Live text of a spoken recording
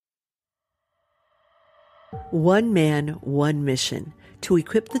One man, one mission, to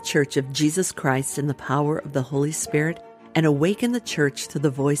equip the Church of Jesus Christ in the power of the Holy Spirit and awaken the church to the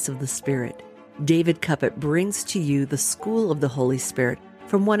voice of the Spirit. David Cuppett brings to you the School of the Holy Spirit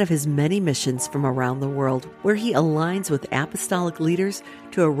from one of his many missions from around the world, where he aligns with apostolic leaders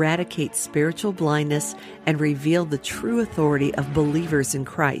to eradicate spiritual blindness and reveal the true authority of believers in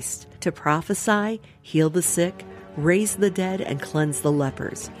Christ, to prophesy, heal the sick, raise the dead, and cleanse the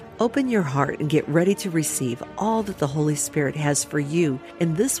lepers. Open your heart and get ready to receive all that the Holy Spirit has for you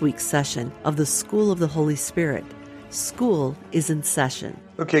in this week's session of the School of the Holy Spirit. School is in session.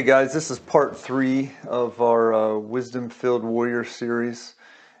 Okay, guys, this is part 3 of our Wisdom-Filled Warrior series.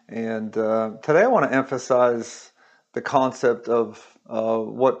 And today I want to emphasize the concept of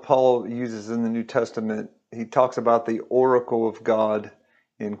what Paul uses in the New Testament. He talks about the oracle of God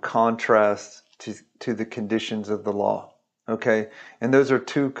in contrast to the conditions of the law. Okay, and those are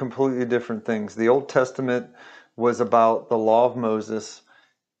two completely different things. The Old Testament was about the law of Moses,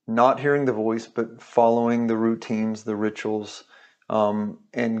 not hearing the voice, but following the routines, the rituals,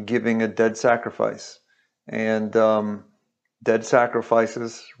 and giving a dead sacrifice. And dead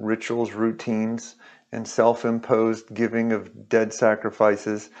sacrifices, rituals, routines, and self-imposed giving of dead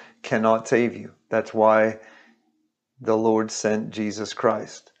sacrifices cannot save you. That's why the Lord sent Jesus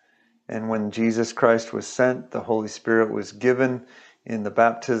Christ. And when Jesus Christ was sent, the Holy Spirit was given in the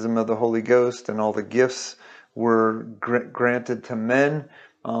baptism of the Holy Ghost, and all the gifts were granted to men.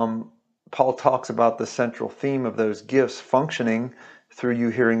 Paul talks about the central theme of those gifts functioning through you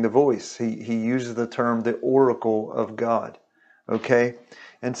hearing the voice. He uses the term the oracle of God. Okay?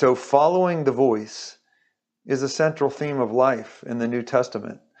 And so following the voice is a central theme of life in the New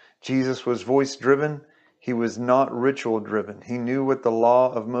Testament. Jesus was voice-driven. He was not ritual-driven. He knew what the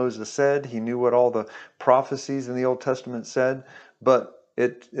law of Moses said. He knew what all the prophecies in the Old Testament said. But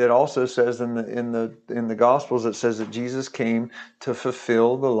it also says in the Gospels, it says that Jesus came to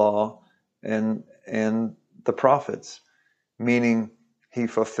fulfill the law and the prophets, meaning he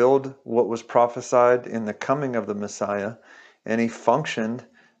fulfilled what was prophesied in the coming of the Messiah, and he functioned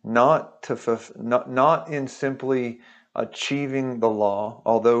not in simply achieving the law.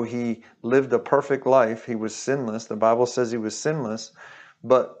 Although he lived a perfect life, he was sinless. The Bible says he was sinless,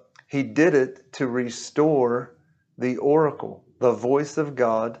 but he did it to restore the oracle, the voice of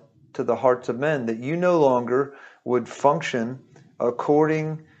God, to the hearts of men, that you no longer would function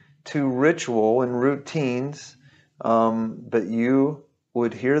according to ritual and routines, but you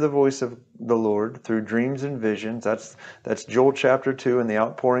would hear the voice of the Lord through dreams and visions. That's Joel chapter 2 and the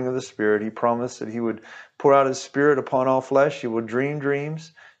outpouring of the Spirit. He promised that he would pour out his Spirit upon all flesh. You would dream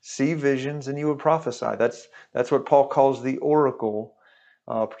dreams, see visions, and you would prophesy. That's what Paul calls the oracle,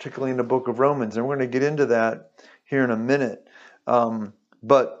 particularly in the book of Romans. And we're going to get into that here in a minute.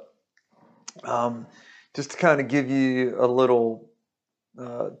 But just to kind of give you a little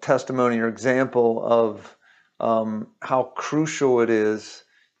testimony or example of how crucial it is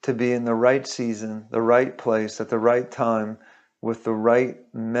to be in the right season, the right place, at the right time, with the right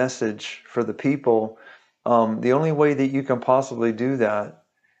message for the people. The only way that you can possibly do that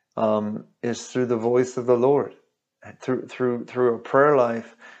is through the voice of the Lord, through a prayer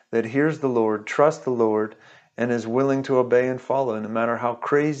life that hears the Lord, trusts the Lord, and is willing to obey and follow. No matter how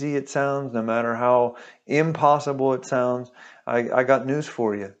crazy it sounds, no matter how impossible it sounds, I got news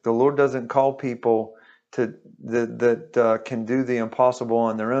for you. The Lord doesn't call people that can do the impossible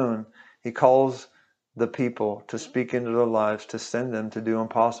on their own. He calls the people to speak into their lives, to send them to do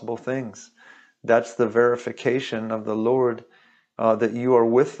impossible things. That's the verification of the Lord, that you are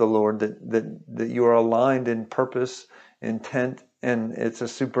with the Lord, that you are aligned in purpose, intent, and it's a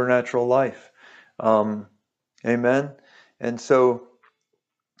supernatural life. Amen. And so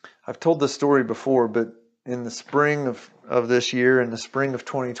I've told this story before, but in the spring of this year, in the spring of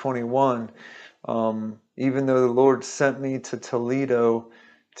 2021, even though the Lord sent me to Toledo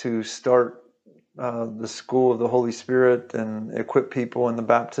to start the School of the Holy Spirit and equip people in the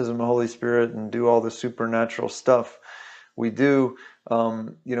baptism of the Holy Spirit and do all the supernatural stuff we do,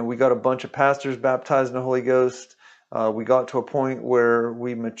 we got a bunch of pastors baptized in the Holy Ghost. We got to a point where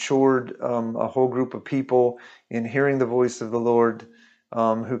we matured a whole group of people in hearing the voice of the Lord,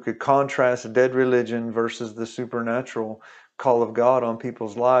 who could contrast dead religion versus the supernatural call of God on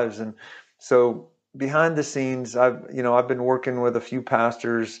people's lives. And so behind the scenes, I've been working with a few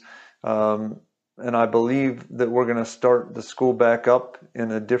pastors, and I believe that we're going to start the school back up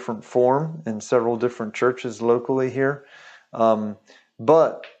in a different form in several different churches locally here.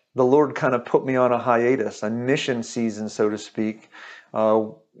 But the Lord kind of put me on a hiatus, a mission season, so to speak.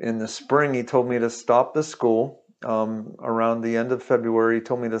 In the spring, He told me to stop the school around the end of February. He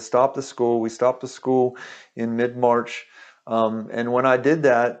told me to stop the school. We stopped the school in mid-March. And when I did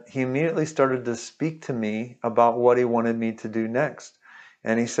that, he immediately started to speak to me about what he wanted me to do next.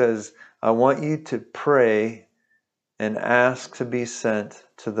 And he says, I want you to pray and ask to be sent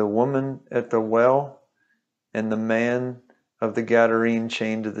to the woman at the well and the man of the Gadarene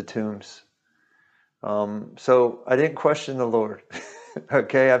chained to the tombs. So I didn't question the Lord.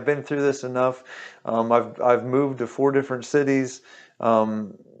 Okay, I've been through this enough. I've moved to 4 different cities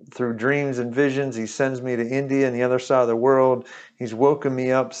through dreams and visions. He sends me to India and the other side of the world. He's woken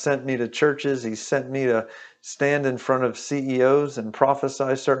me up, sent me to churches. He sent me to stand in front of CEOs and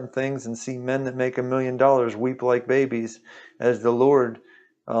prophesy certain things and see men that make $1 million weep like babies as the Lord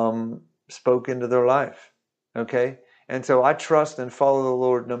spoke into their life. Okay? And so I trust and follow the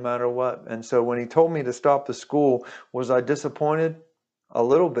Lord no matter what. And so when he told me to stop the school, was I disappointed? A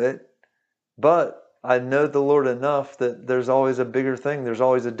little bit. But I know the Lord enough that there's always a bigger thing. There's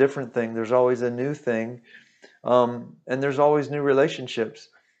always a different thing. There's always a new thing. And there's always new relationships.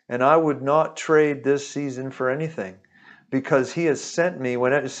 And I would not trade this season for anything, because he has sent me.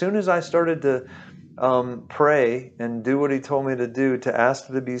 As soon as I started to pray and do what he told me to do, to ask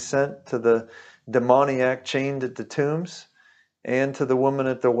to be sent to the demoniac chained at the tombs and to the woman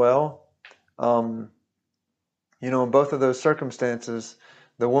at the well, in both of those circumstances,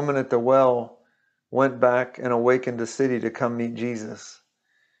 the woman at the well went back and awakened the city to come meet Jesus.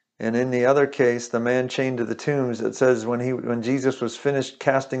 And in the other case, the man chained to the tombs, it says when Jesus was finished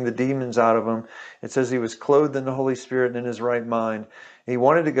casting the demons out of him, it says he was clothed in the Holy Spirit and in his right mind. He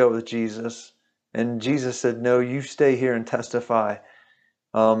wanted to go with Jesus, and Jesus said, no, you stay here and testify.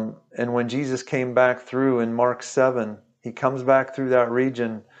 And when Jesus came back through in Mark 7, he comes back through that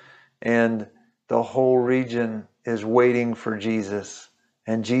region, and the whole region is waiting for Jesus.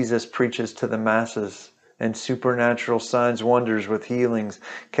 And Jesus preaches to the masses, and supernatural signs, wonders with healings,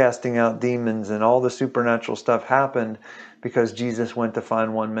 casting out demons, and all the supernatural stuff happened because Jesus went to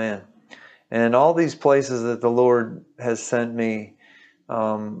find one man. And all these places that the Lord has sent me,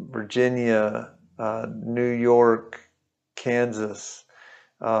 Virginia, New York, Kansas,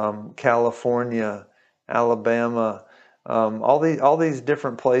 California, Alabama, all these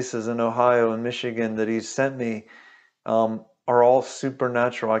different places in Ohio and Michigan that he's sent me, are all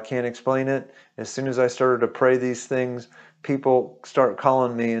supernatural. I can't explain it. As soon as I started to pray these things, people start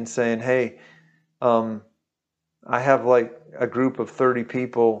calling me and saying, hey, I have like a group of 30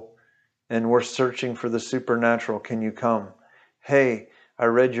 people and we're searching for the supernatural. Can you come? Hey, I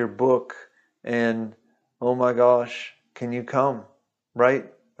read your book and oh my gosh, can you come? Right?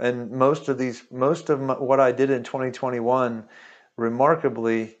 And most of what I did in 2021,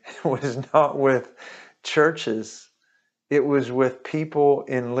 remarkably, was not with churches. It was with people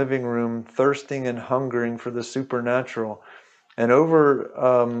in living room thirsting and hungering for the supernatural. And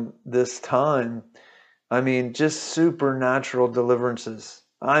over this time, just supernatural deliverances.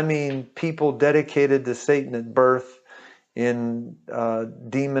 People dedicated to Satan at birth in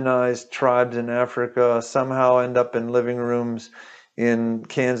demonized tribes in Africa somehow end up in living rooms in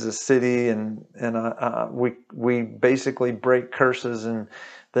Kansas City, and we basically break curses, and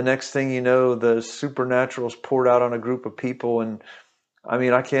the next thing you know, the supernatural's poured out on a group of people, and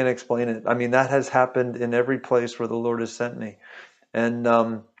I can't explain it. That has happened in every place where the Lord has sent me.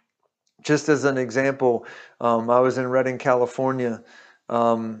 And just as an example, I was in Redding, California,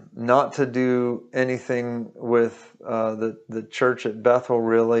 not to do anything with the church at Bethel,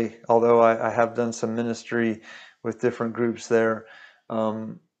 really, although I have done some ministry with different groups there.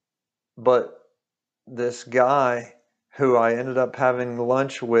 But this guy who I ended up having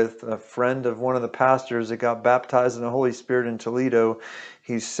lunch with, a friend of one of the pastors that got baptized in the Holy Spirit in Toledo,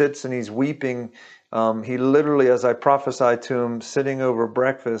 he sits and he's weeping. He literally, as I prophesied to him, sitting over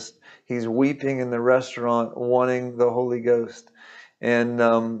breakfast, he's weeping in the restaurant, wanting the Holy Ghost.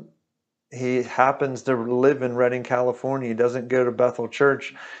 And he happens to live in Redding, California. He doesn't go to Bethel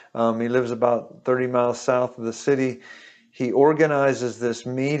Church. He lives about 30 miles south of the city. He organizes this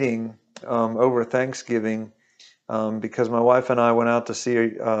meeting over Thanksgiving because my wife and I went out to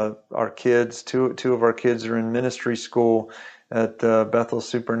see our kids. Two of our kids are in ministry school at Bethel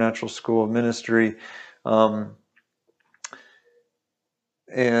Supernatural School of Ministry.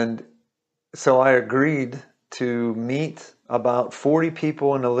 And so I agreed to meet about 40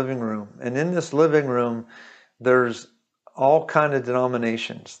 people in a living room. And in this living room, there's all kind of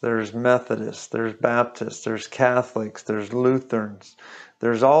denominations. There's Methodists, there's Baptists, there's Catholics, there's Lutherans.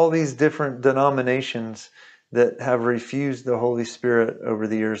 There's all these different denominations that have refused the Holy Spirit over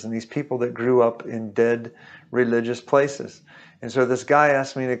the years, and these people that grew up in dead religious places. And so this guy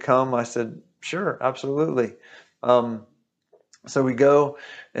asked me to come. I said, sure, absolutely. So we go,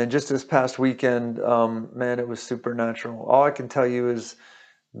 and just this past weekend, man, it was supernatural. All I can tell you is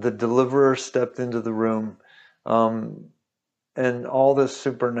the deliverer stepped into the room, and all this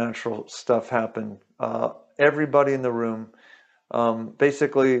supernatural stuff happened. Everybody in the room,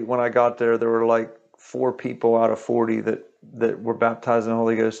 basically, when I got there, there were like 4 people out of 40 that were baptized in the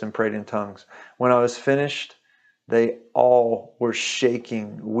Holy Ghost and prayed in tongues. When I was finished, they all were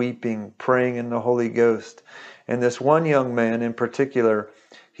shaking, weeping, praying in the Holy Ghost. And this one young man in particular,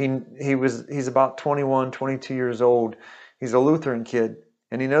 he's about 21, 22 years old. He's a Lutheran kid,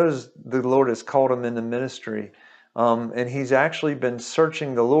 and he knows the Lord has called him into ministry. And he's actually been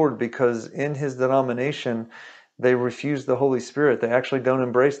searching the Lord because in his denomination, they refuse the Holy Spirit. They actually don't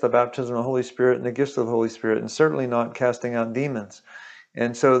embrace the baptism of the Holy Spirit and the gifts of the Holy Spirit, and certainly not casting out demons.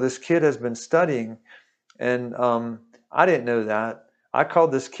 And so this kid has been studying, and I didn't know that. I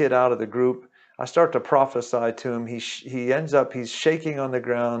called this kid out of the group. I start to prophesy to him. He ends up, he's shaking on the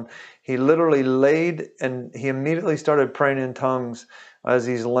ground. He literally laid, and he immediately started praying in tongues as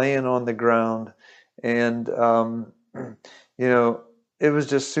he's laying on the ground. And, it was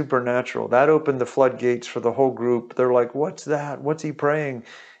just supernatural. That opened the floodgates for the whole group. They're like, what's that? What's he praying?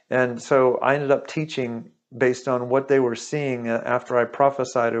 And so I ended up teaching based on what they were seeing after I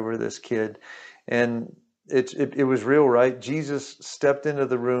prophesied over this kid. And it was real, right? Jesus stepped into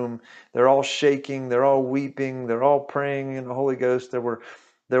the room. They're all shaking. They're all weeping. They're all praying in the Holy Ghost. There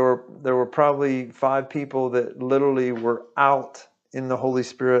were probably 5 people that literally were out in the Holy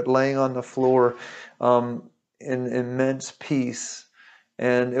Spirit, laying on the floor in immense peace.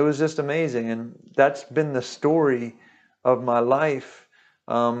 And it was just amazing. And that's been the story of my life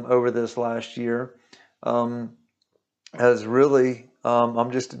over this last year. As really,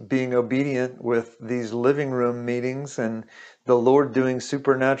 I'm just being obedient with these living room meetings and the Lord doing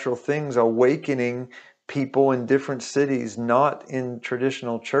supernatural things, awakening people in different cities, not in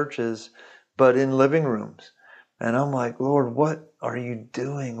traditional churches, but in living rooms. And I'm like, Lord, what are you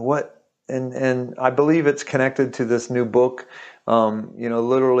doing? And I believe it's connected to this new book.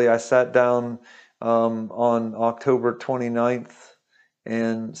 Literally I sat down on October 29th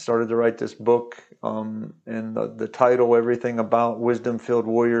and started to write this book. And the title, Everything About Wisdom-Filled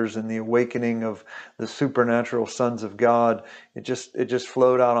Warriors and the Awakening of the Supernatural Sons of God, it just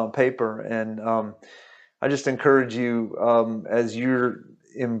flowed out on paper. And I just encourage you, as you're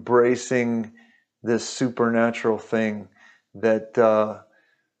embracing this supernatural thing, that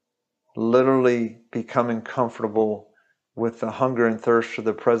literally becoming comfortable with the hunger and thirst for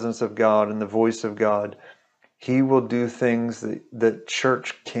the presence of God and the voice of God, He will do things that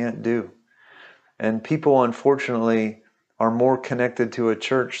church can't do. And people, unfortunately, are more connected to a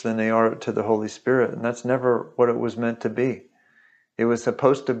church than they are to the Holy Spirit. And that's never what it was meant to be. It was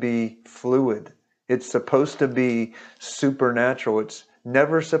supposed to be fluid. It's supposed to be supernatural. It's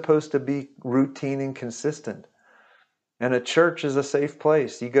never supposed to be routine and consistent. And a church is a safe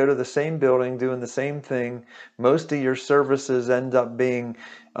place. You go to the same building doing the same thing. Most of your services end up being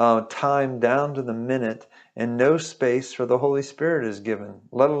timed down to the minute, and no space for the Holy Spirit is given,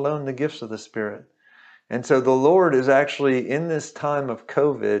 let alone the gifts of the Spirit. And so the Lord is actually, in this time of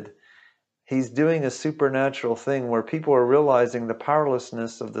COVID, He's doing a supernatural thing where people are realizing the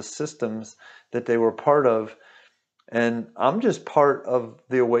powerlessness of the systems that they were part of. And I'm just part of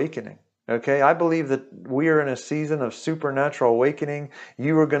the awakening. Okay, I believe that we are in a season of supernatural awakening.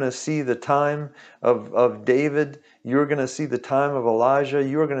 You are going to see the time of David. You're going to see the time of Elijah.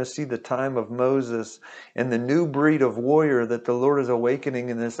 You are going to see the time of Moses, and the new breed of warrior that the Lord is awakening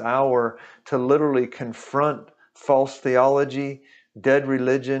in this hour to literally confront false theology, dead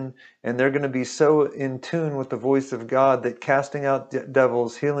religion, and they're going to be so in tune with the voice of God that casting out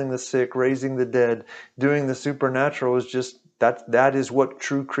devils, healing the sick, raising the dead, doing the supernatural is just that is what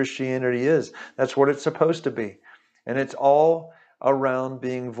true Christianity is. That's what it's supposed to be. And it's all around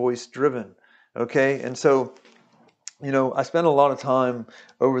being voice driven. Okay? And so, I spent a lot of time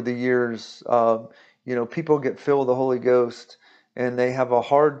over the years, people get filled with the Holy Ghost and they have a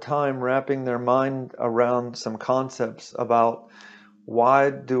hard time wrapping their mind around some concepts about,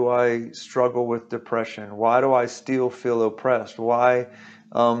 why do I struggle with depression? Why do I still feel oppressed? Why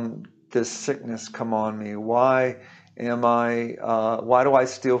does sickness come on me? Why do I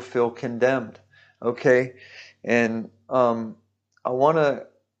still feel condemned? Okay. And I want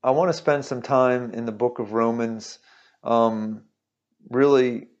to spend some time in the book of Romans,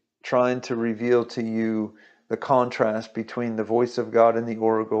 really trying to reveal to you the contrast between the voice of God and the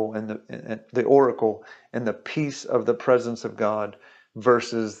oracle and the peace of the presence of God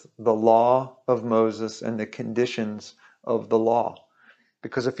versus the law of Moses and the conditions of the law.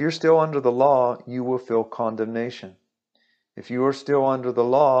 Because if you're still under the law, you will feel condemnation. If you are still under the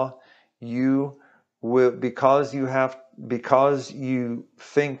law, you will, because you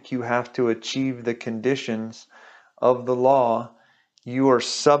think you have to achieve the conditions of the law, you are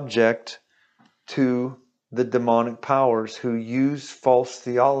subject to the demonic powers who use false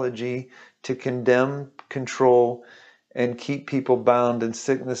theology to condemn, control, and keep people bound in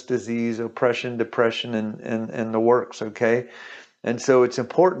sickness, disease, oppression, depression, and the works, okay? And so it's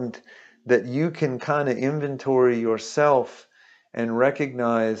important that you can kind of inventory yourself and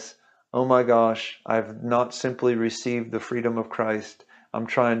recognize, oh my gosh, I've not simply received the freedom of Christ. I'm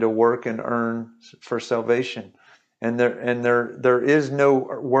trying to work and earn for salvation. And there is no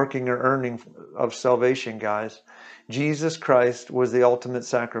working or earning of salvation, guys. Jesus Christ was the ultimate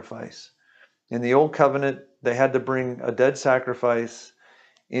sacrifice. In the old covenant, they had to bring a dead sacrifice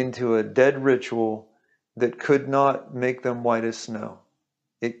into a dead ritual that could not make them white as snow.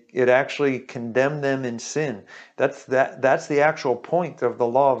 It actually condemned them in sin. That's the actual point of the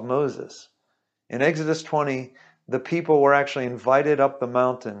law of Moses. In Exodus 20, the people were actually invited up the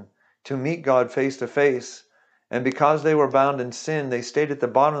mountain to meet God face to face. And because they were bound in sin, they stayed at the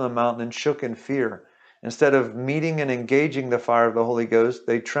bottom of the mountain and shook in fear. Instead of meeting and engaging the fire of the Holy Ghost,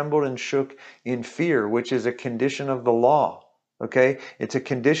 they trembled and shook in fear, which is a condition of the law. Okay? It's a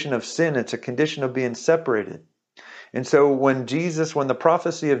condition of sin. It's a condition of being separated. And so when the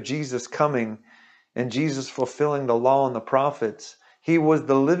prophecy of Jesus coming and Jesus fulfilling the law and the prophets, he was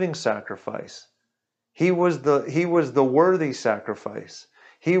the living sacrifice. He was the worthy sacrifice.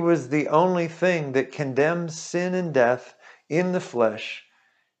 He was the only thing that condemns sin and death in the flesh.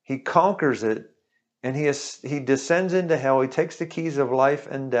 He conquers it, and he descends into hell. He takes the keys of life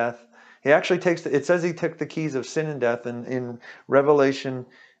and death. He actually it says he took the keys of sin and death in Revelation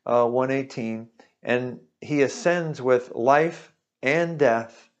 1:18, and he ascends with life and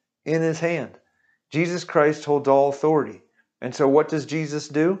death in his hand. Jesus Christ holds all authority. And so what does Jesus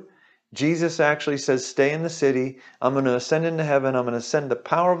do? Jesus actually says, stay in the city. I'm going to ascend into heaven. I'm going to send the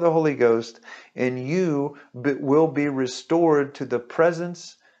power of the Holy Ghost, and you will be restored to the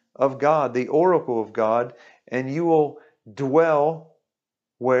presence of God, the oracle of God, and you will dwell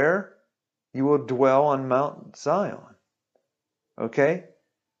where? You will dwell on Mount Zion. Okay?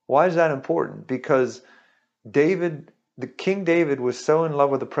 Why is that important? Because King David was so in love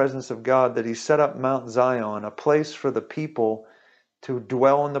with the presence of God that he set up Mount Zion, a place for the people to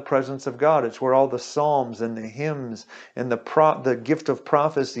dwell in the presence of God. It's where all the psalms and the hymns and the gift of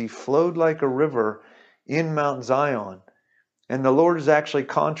prophecy flowed like a river in Mount Zion. And the Lord is actually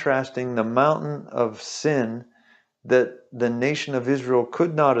contrasting the mountain of sin that the nation of Israel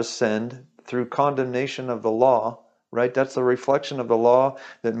could not ascend through condemnation of the law, right? That's the reflection of the law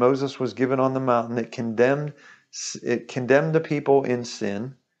that Moses was given on the mountain. It condemned the people in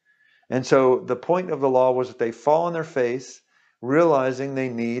sin. And so the point of the law was that they fall on their face, realizing they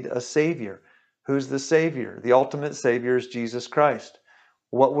need a Savior. Who's the Savior? The ultimate Savior is Jesus Christ.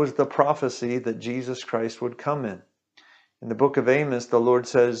 What was the prophecy that Jesus Christ would come in? In the book of Amos, the Lord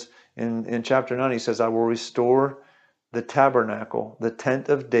says in chapter 9, he says, I will restore the tabernacle, the tent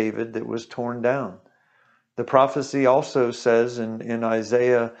of David that was torn down. The prophecy also says in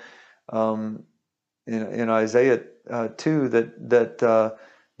Isaiah in Isaiah 2 that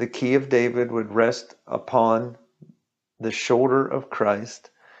the key of David would rest upon the shoulder of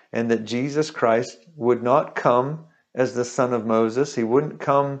Christ, and that Jesus Christ would not come as the son of Moses. He wouldn't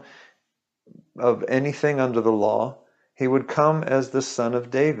come of anything under the law. He would come as the son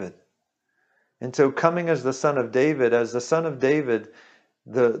of David. And so coming as the son of David,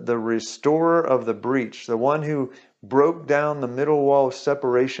 the restorer of the breach, the one who broke down the middle wall of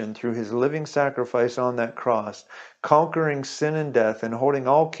separation through his living sacrifice on that cross, conquering sin and death and holding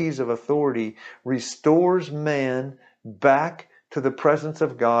all keys of authority, restores man back to the presence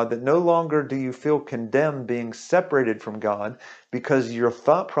of God, that no longer do you feel condemned being separated from God, because your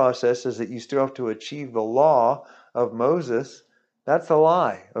thought process is that you still have to achieve the law of Moses. That's a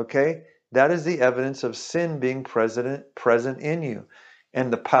lie, okay? That is the evidence of sin being present in you,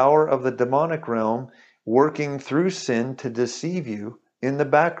 and the power of the demonic realm working through sin to deceive you in the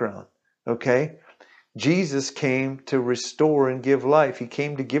background, okay? Jesus came to restore and give life. He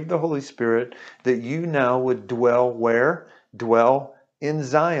came to give the Holy Spirit that you now would dwell where? Dwell in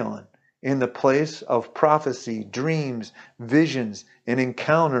Zion, in the place of prophecy, dreams, visions, and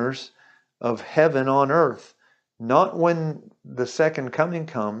encounters of heaven on earth. Not when the second coming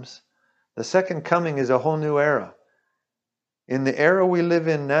comes. The second coming is a whole new era. In the era we live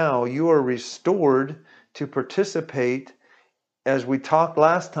in now, you are restored to participate, as we talked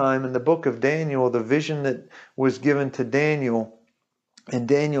last time in the book of Daniel, the vision that was given to Daniel in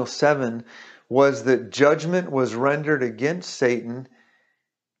Daniel 7 was that judgment was rendered against Satan,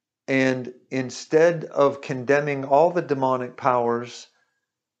 and instead of condemning all the demonic powers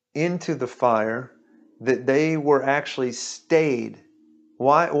into the fire, that they were actually stayed.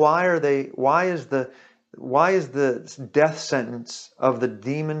 Why is the death sentence of the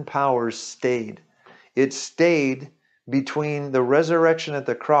demon powers stayed? It stayed between the resurrection at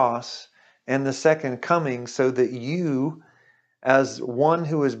the cross and the second coming, so that you, as one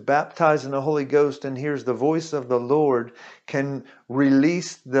who is baptized in the Holy Ghost and hears the voice of the Lord, can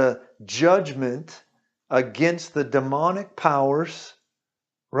release the judgment against the demonic powers,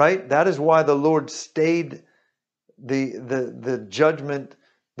 right? That is why the Lord stayed the judgment,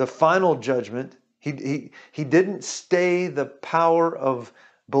 the final judgment. He didn't stay the power of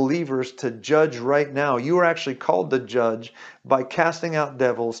believers to judge right now. You are actually called to judge by casting out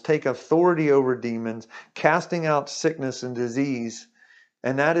devils, take authority over demons, casting out sickness and disease.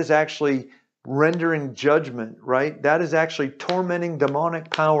 And that is actually rendering judgment, right? That is actually tormenting demonic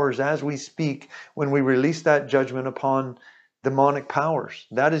powers as we speak when we release that judgment upon demonic powers.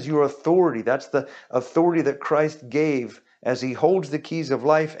 That is your authority. That's the authority that Christ gave as he holds the keys of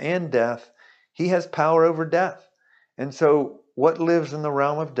life and death. He has power over death. And so what lives in the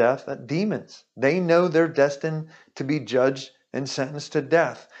realm of death? Demons. They know they're destined to be judged and sentenced to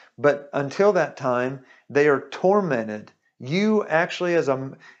death. But until that time, they are tormented. You actually, as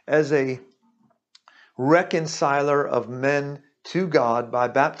a reconciler of men to God by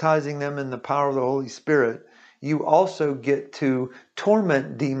baptizing them in the power of the Holy Spirit, you also get to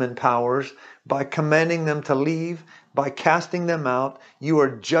torment demon powers by commanding them to leave, by casting them out. You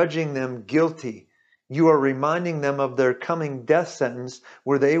are judging them guilty. You are reminding them of their coming death sentence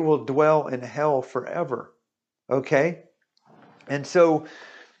where they will dwell in hell forever. Okay? And so,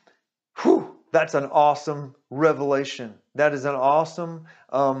 that's an awesome revelation. That is an awesome,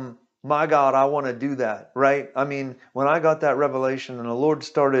 my God, I want to do that, right? I mean, when I got that revelation and the Lord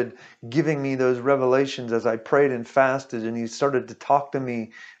started giving me those revelations as I prayed and fasted, and he started to talk to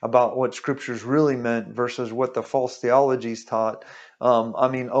me about what scriptures really meant versus what the false theologies taught.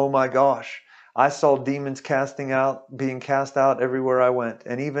 Oh my gosh. I saw demons being cast out everywhere I went.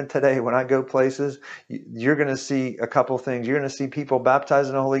 And even today, when I go places, you're going to see a couple things. You're going to see people baptized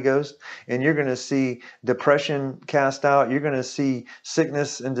in the Holy Ghost, and you're going to see depression cast out. You're going to see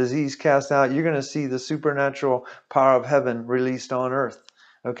sickness and disease cast out. You're going to see the supernatural power of heaven released on earth.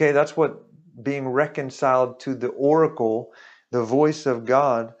 Okay, that's what being reconciled to the oracle, the voice of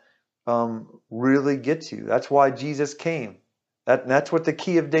God, really gets you. That's why Jesus came. That's what the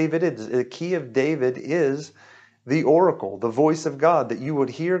key of David is. The key of David is the oracle, the voice of God, that you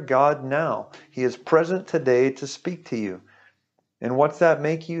would hear God now. He is present today to speak to you. And what's that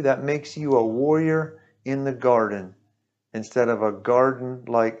make you? That makes you a warrior in the garden instead of a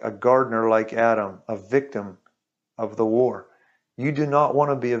gardener like Adam, a victim of the war. You do not want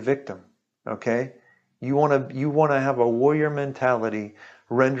to be a victim, okay? You want to have a warrior mentality,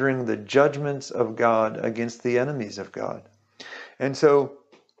 rendering the judgments of God against the enemies of God. And so,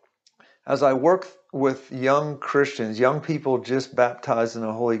 as I work with young Christians, young people just baptized in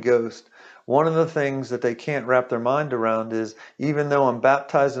the Holy Ghost, one of the things that they can't wrap their mind around is, even though I'm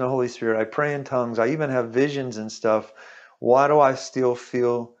baptized in the Holy Spirit, I pray in tongues, I even have visions and stuff, why do I still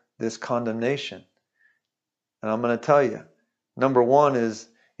feel this condemnation? And I'm going to tell you, number one is,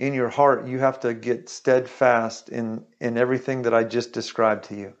 in your heart, you have to get steadfast in everything that I just described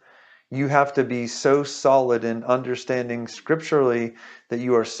to you. You have to be so solid in understanding scripturally that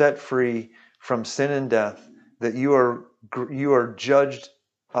you are set free from sin and death, that you are judged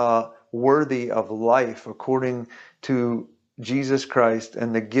worthy of life according to Jesus Christ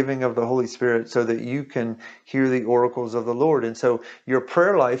and the giving of the Holy Spirit, so that you can hear the oracles of the Lord. And so your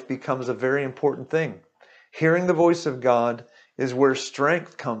prayer life becomes a very important thing. Hearing the voice of God is where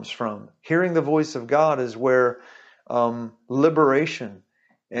strength comes from. Hearing the voice of God is where liberation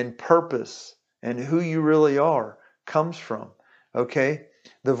and purpose and who you really are comes from. Okay?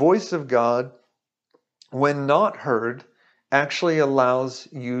 The voice of God, when not heard, actually allows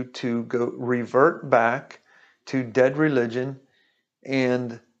you to revert back to dead religion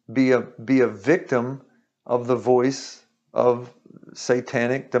and be a victim of the voice of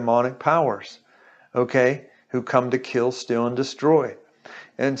satanic demonic powers, okay, who come to kill, steal, and destroy.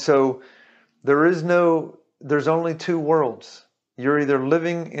 And so there's only two worlds. You're either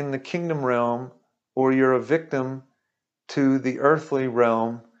living in the kingdom realm, or you're a victim to the earthly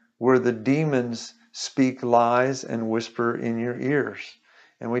realm where the demons speak lies and whisper in your ears.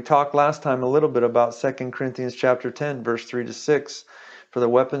 And we talked last time a little bit about 2 Corinthians chapter 10, verse 3-6. For the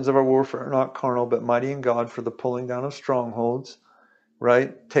weapons of our warfare are not carnal, but mighty in God for the pulling down of strongholds.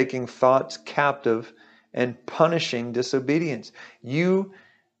 right? Taking thoughts captive and punishing disobedience. You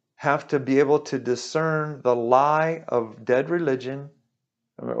have to be able to discern the lie of dead religion,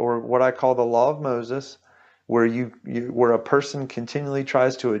 or what I call the law of Moses, where where a person continually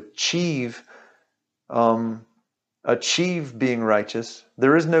tries to achieve being righteous.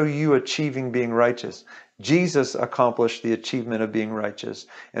 There is no you achieving being righteous. Jesus accomplished the achievement of being righteous.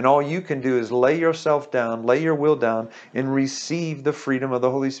 And all you can do is lay yourself down, lay your will down, and receive the freedom of the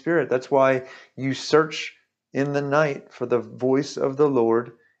Holy Spirit. That's why you search in the night for the voice of the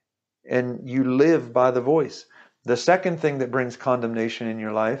Lord, and you live by the voice. The second thing that brings condemnation in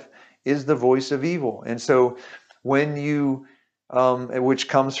your life is the voice of evil. And so when you which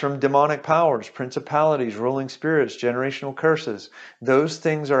comes from demonic powers, principalities, ruling spirits, generational curses. Those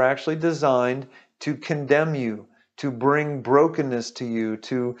things are actually designed to condemn you, to bring brokenness to you,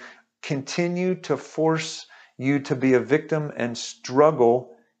 to continue to force you to be a victim and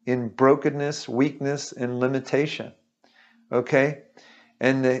struggle in brokenness, weakness, and limitation. Okay?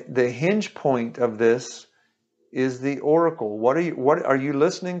 And the hinge point of this is the oracle. What are you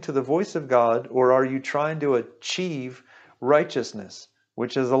listening to the voice of God, or are you trying to achieve righteousness,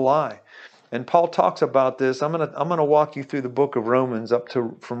 which is a lie? And Paul talks about this. I'm gonna walk you through the book of Romans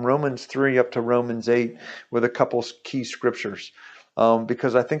from Romans 3 up to Romans 8 with a couple key scriptures,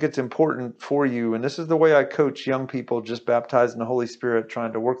 because I think it's important for you. And this is the way I coach young people just baptized in the Holy Spirit,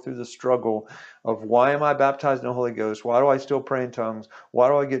 trying to work through the struggle of, why am I baptized in the Holy Ghost? Why do I still pray in tongues? Why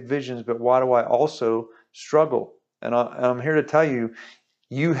do I get visions? But why do I also struggle? And I'm here to tell you,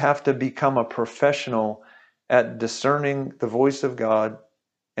 you have to become a professional at discerning the voice of God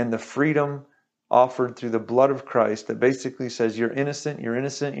and the freedom offered through the blood of Christ that basically says, you're innocent, you're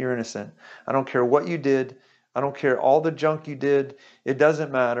innocent, you're innocent. I don't care what you did. I don't care all the junk you did. It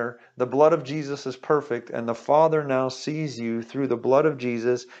doesn't matter. The blood of Jesus is perfect, and the Father now sees you through the blood of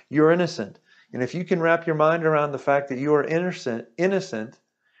Jesus. You're innocent. And if you can wrap your mind around the fact that you are innocent,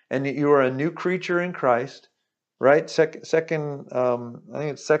 and that you are a new creature in Christ, right? I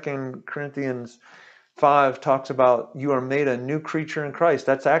think it's 2 Corinthians 5 talks about you are made a new creature in Christ.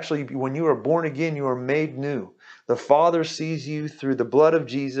 That's actually, when you are born again, you are made new. The Father sees you through the blood of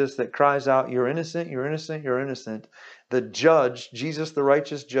Jesus that cries out, you're innocent, you're innocent, you're innocent. The judge, Jesus the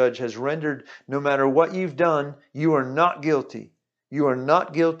righteous judge, has rendered, no matter what you've done, you are not guilty. You are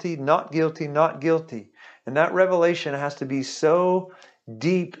not guilty, not guilty, not guilty. And that revelation has to be so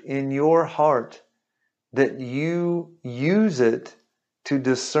deep in your heart that you use it to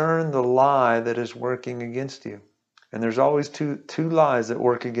discern the lie that is working against you. And there's always two lies that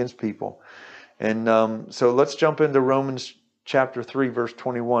work against people. And so let's jump into Romans chapter 3, verse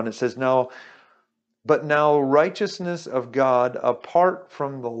 21. It says, But now righteousness of God apart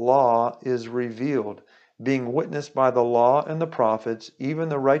from the law is revealed, being witnessed by the law and the prophets, even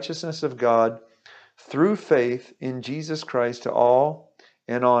the righteousness of God through faith in Jesus Christ to all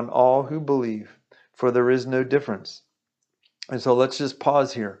and on all who believe. For there is no difference. And so let's just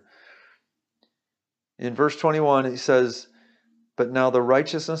pause here. In verse 21, it says, but now the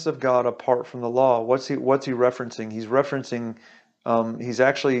righteousness of God apart from the law. What's he referencing? He's referencing, he's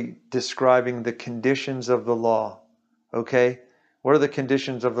actually describing the conditions of the law. Okay? What are the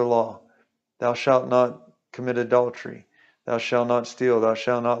conditions of the law? Thou shalt not commit adultery. Thou shalt not steal. Thou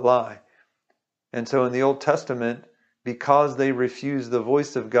shalt not lie. And so in the Old Testament, because they refused the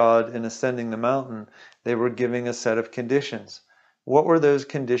voice of God in ascending the mountain, they were giving a set of conditions. What were those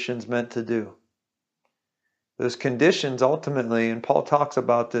conditions meant to do? Those conditions ultimately, and Paul talks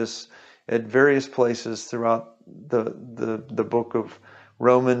about this at various places throughout the book of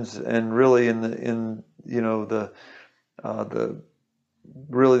Romans, and really in the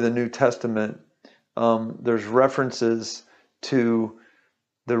New Testament, there's references to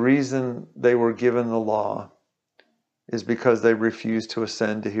the reason they were given the law is because they refused to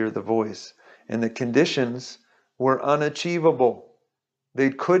ascend to hear the voice. And the conditions were unachievable. They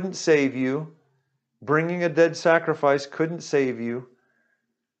couldn't save you. Bringing a dead sacrifice couldn't save you.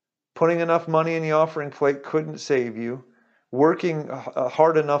 Putting enough money in the offering plate couldn't save you. Working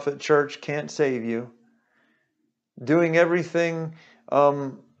hard enough at church can't save you. Doing everything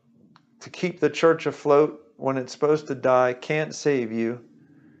to keep the church afloat when it's supposed to die can't save you.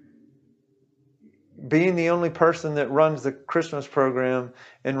 Being the only person that runs the Christmas program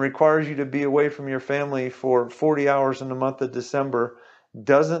and requires you to be away from your family for 40 hours in the month of December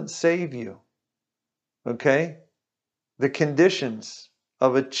doesn't save you. Okay? The conditions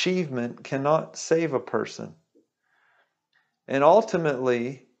of achievement cannot save a person. And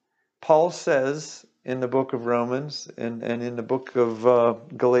ultimately, Paul says in the book of Romans and in the book of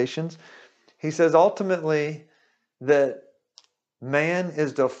Galatians, he says ultimately that man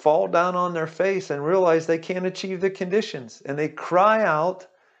is to fall down on their face and realize they can't achieve the conditions. And they cry out,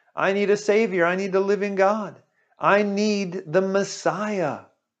 I need a Savior. I need the living God. I need the Messiah.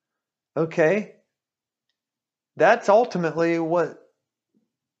 Okay? That's ultimately what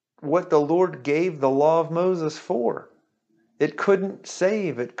the Lord gave the law of Moses for. It couldn't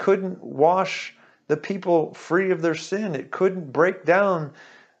save. It couldn't wash the people free of their sin. It couldn't break down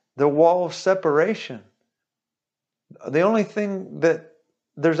the wall of separation. The only thing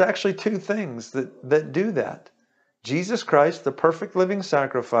there's actually two things that do that. Jesus Christ, the perfect living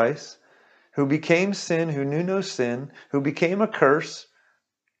sacrifice, who became sin, who knew no sin, who became a curse.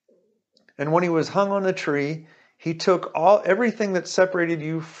 And when he was hung on a tree, he took everything that separated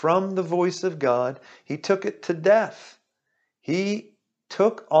you from the voice of God. He took it to death. He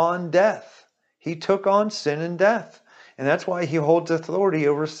took on death. He took on sin and death. And that's why he holds authority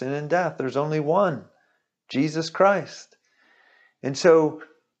over sin and death. There's only one, Jesus Christ. And so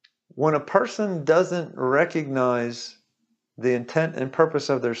when a person doesn't recognize the intent and purpose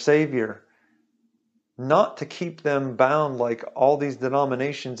of their Savior, not to keep them bound like all these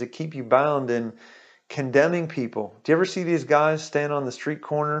denominations that keep you bound in condemning people. Do you ever see these guys stand on the street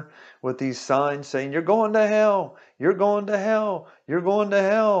corner with these signs saying, you're going to hell, you're going to hell, you're going to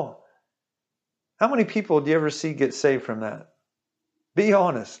hell? How many people do you ever see get saved from that? Be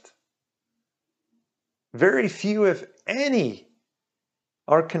honest. Very few, if any,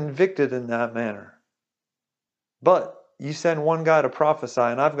 are convicted in that manner. But you send one guy to prophesy,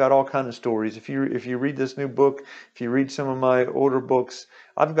 and I've got all kinds of stories. If you read this new book, if you read some of my older books,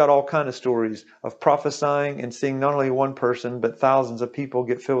 I've got all kinds of stories of prophesying and seeing not only one person, but thousands of people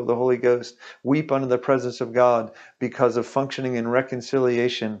get filled with the Holy Ghost, weep under the presence of God because of functioning in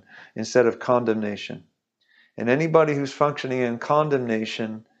reconciliation instead of condemnation. And anybody who's functioning in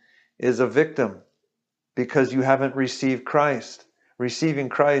condemnation is a victim because you haven't received Christ. Receiving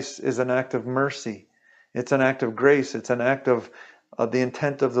Christ is an act of mercy. It's an act of grace. It's an act of the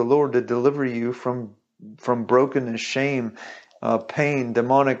intent of the Lord to deliver you from brokenness, shame, pain,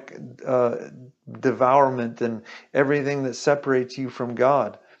 demonic devourment, and everything that separates you from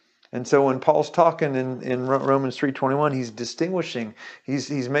God. And so when Paul's talking in Romans 3:21, he's distinguishing.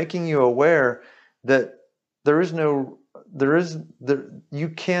 He's making you aware that you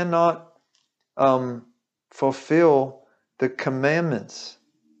cannot fulfill the commandments.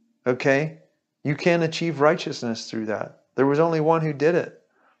 Okay? You can't achieve righteousness through that. There was only one who did it.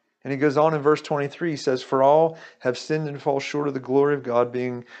 And he goes on in verse 23, he says, for all have sinned and fall short of the glory of God,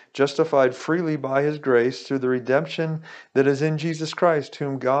 being justified freely by his grace through the redemption that is in Jesus Christ,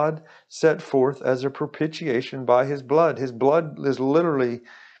 whom God set forth as a propitiation by his blood. His blood is literally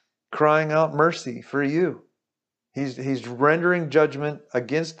crying out mercy for you. He's rendering judgment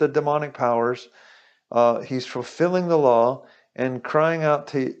against the demonic powers. He's fulfilling the law and crying out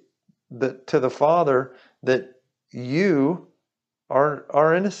to the Father that you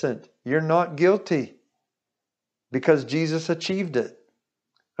are innocent. You're not guilty because Jesus achieved it.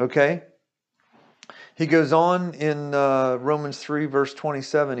 Okay? He goes on in Romans 3 verse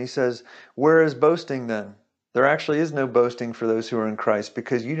 27. He says, where is boasting then? There actually is no boasting for those who are in Christ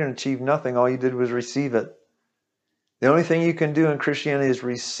because you didn't achieve nothing. All you did was receive it. The only thing you can do in Christianity is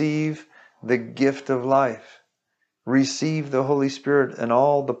receive the gift of life. Receive the Holy Spirit and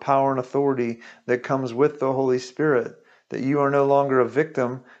all the power and authority that comes with the Holy Spirit. That you are no longer a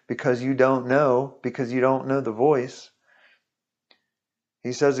victim because you don't know the voice.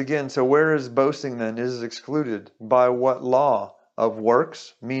 He says again, so where is boasting then? It is excluded. By what law? Of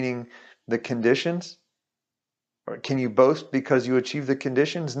works, meaning the conditions? Or can you boast because you achieve the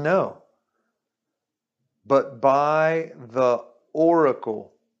conditions? No. But by the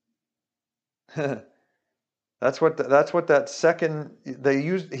oracle. That's what that second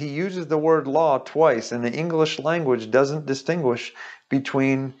he uses the word law twice, and the English language doesn't distinguish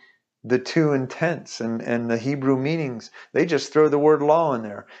between the two intents and the Hebrew meanings. They just throw the word law in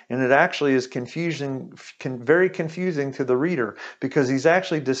there, and it actually is very confusing to the reader because he's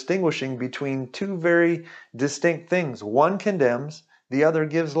actually distinguishing between two very distinct things. One condemns, the other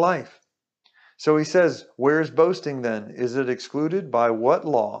gives life. So he says, where is boasting then? Is it excluded? By what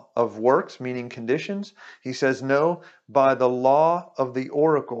law? Of works, meaning conditions? He says, no, by the law of the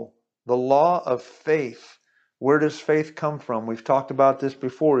oracle, the law of faith. Where does faith come from? We've talked about this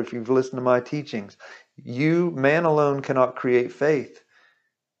before if you've listened to my teachings. Man alone cannot create faith.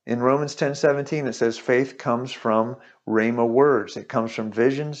 In Romans 10:17 it says faith comes from rhema words. It comes from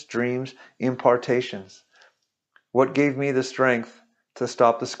visions, dreams, impartations. What gave me the strength to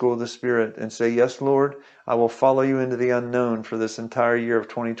stop the school of the Spirit and say, yes, Lord, I will follow you into the unknown for this entire year of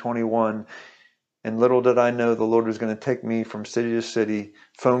 2021. And little did I know the Lord was going to take me from city to city,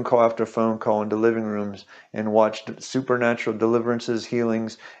 phone call after phone call, into living rooms, and watch supernatural deliverances,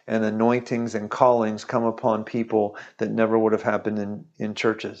 healings, and anointings and callings come upon people that never would have happened in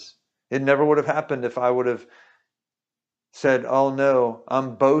churches. It never would have happened if I would have said, oh no,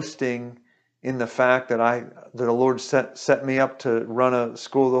 I'm boasting in the fact that the Lord set me up to run a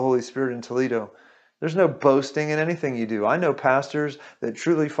school of the Holy Spirit in Toledo. There's no boasting in anything you do. I know pastors that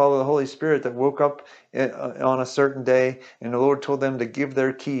truly follow the Holy Spirit that woke up on a certain day and the Lord told them to give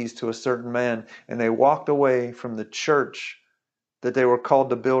their keys to a certain man, and they walked away from the church that they were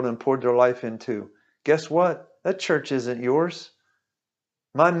called to build and poured their life into. Guess what? That church isn't yours.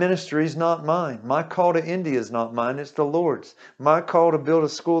 My ministry is not mine. My call to India is not mine. It's the Lord's. My call to build a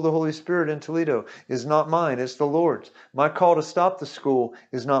school of the Holy Spirit in Toledo is not mine. It's the Lord's. My call to stop the school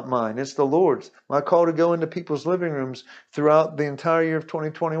is not mine. It's the Lord's. My call to go into people's living rooms throughout the entire year of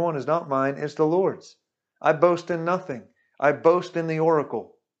 2021 is not mine. It's the Lord's. I boast in nothing. I boast in the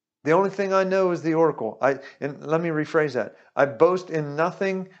oracle. The only thing I know is the oracle. And let me rephrase that. I boast in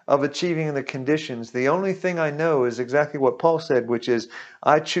nothing of achieving the conditions. The only thing I know is exactly what Paul said, which is,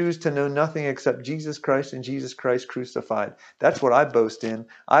 I choose to know nothing except Jesus Christ and Jesus Christ crucified. That's what I boast in.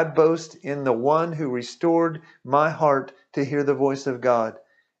 I boast in the one who restored my heart to hear the voice of God.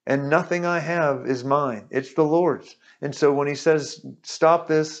 And nothing I have is mine. It's the Lord's. And so when he says, stop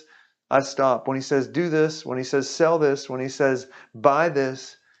this, I stop. When he says, do this, when he says, sell this, when he says, buy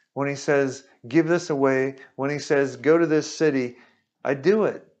this, when he says, give this away, when he says, go to this city, I do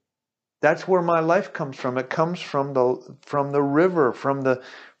it. That's where my life comes from. It comes from the river, from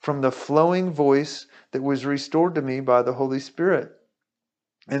the flowing voice that was restored to me by the Holy Spirit.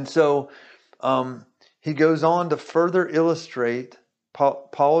 And so he goes on to further illustrate,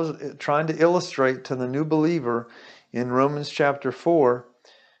 Paul is trying to illustrate to the new believer in Romans chapter 4.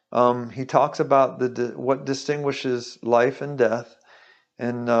 He talks about what distinguishes life and death.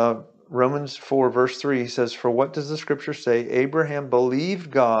 And Romans 4 verse 3 says, for what does the scripture say? Abraham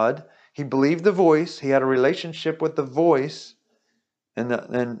believed God. He believed the voice. He had a relationship with the voice.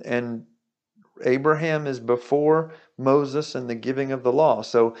 And Abraham is before Moses and the giving of the law.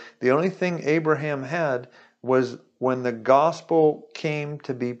 So the only thing Abraham had was when the gospel came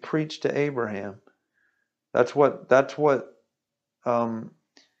to be preached to Abraham. That's what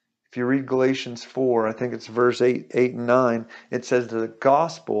if you read Galatians 4, I think it's verse 8 and 9, it says the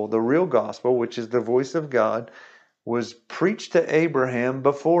gospel, the real gospel, which is the voice of God, was preached to Abraham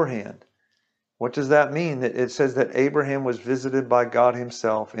beforehand. What does that mean? It says that Abraham was visited by God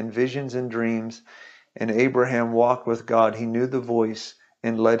himself in visions and dreams, and Abraham walked with God. He knew the voice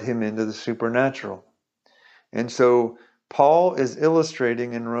and led him into the supernatural. And so Paul is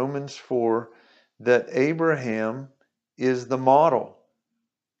illustrating in Romans 4 that Abraham is the model.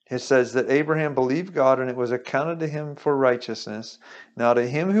 It says that Abraham believed God and it was accounted to him for righteousness. Now to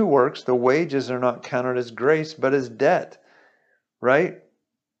him who works, the wages are not counted as grace, but as debt. Right?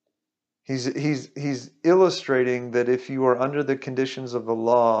 He's illustrating that if you are under the conditions of the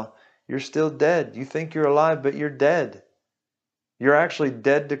law, you're still dead. You think you're alive, but you're dead. You're actually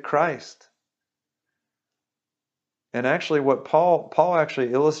dead to Christ. And actually what Paul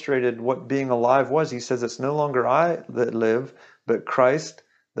actually illustrated what being alive was. He says it's no longer I that live, but Christ,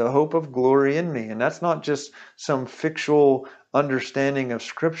 the hope of glory in me. And that's not just some fictional understanding of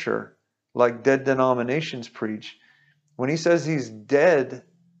Scripture like dead denominations preach. When he says he's dead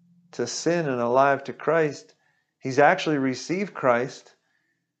to sin and alive to Christ, he's actually received Christ,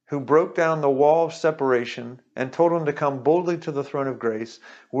 who broke down the wall of separation and told him to come boldly to the throne of grace,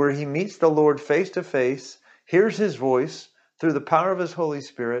 where he meets the Lord face to face, hears his voice through the power of his Holy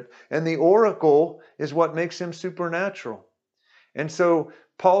Spirit, and the oracle is what makes him supernatural. And so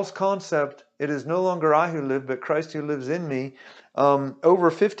Paul's concept, it is no longer I who live, but Christ who lives in me.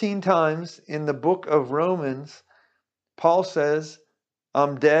 Over 15 times in the book of Romans, Paul says,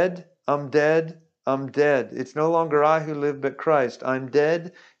 I'm dead, I'm dead, I'm dead. It's no longer I who live, but Christ. I'm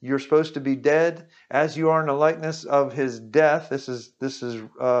dead. You're supposed to be dead as you are in the likeness of his death. This is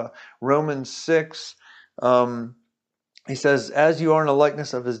Romans 6. He says, as you are in the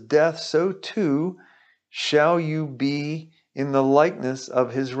likeness of his death, so too shall you be in the likeness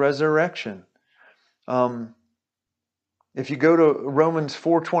of his resurrection. If you go to Romans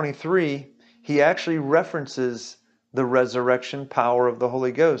 4:23, he actually references the resurrection power of the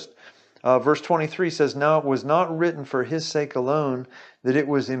Holy Ghost. Verse 23 says, now it was not written for his sake alone that it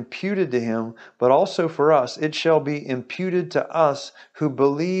was imputed to him, but also for us. It shall be imputed to us who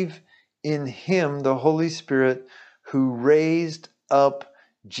believe in him, the Holy Spirit, who raised up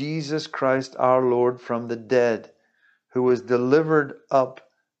Jesus Christ our Lord from the dead, who was delivered up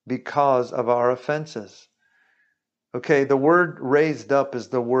because of our offenses. Okay, the word raised up is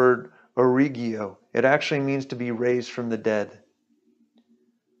the word origio. It actually means to be raised from the dead.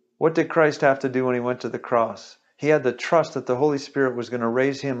 What did Christ have to do when he went to the cross? He had to trust that the Holy Spirit was going to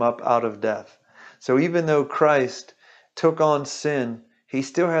raise him up out of death. So even though Christ took on sin, he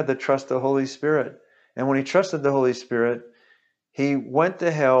still had to trust the Holy Spirit. And when he trusted the Holy Spirit, he went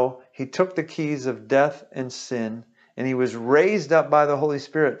to hell, he took the keys of death and sin, and he was raised up by the Holy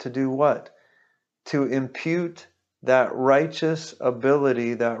Spirit to do what? To impute that righteous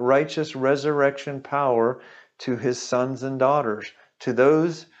ability, that righteous resurrection power to his sons and daughters, to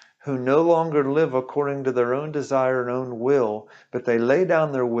those who no longer live according to their own desire and own will, but they lay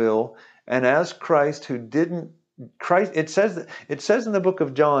down their will, and as Christ it says in the book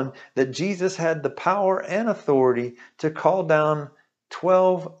of John that Jesus had the power and authority to call down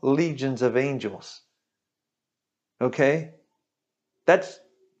 12 legions of angels. Okay? That's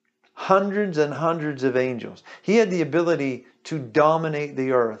hundreds and hundreds of angels. He had the ability to dominate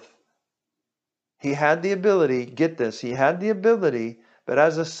the earth. He had the ability, get this, he had the ability, but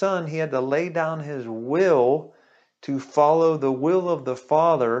as a son, he had to lay down his will to follow the will of the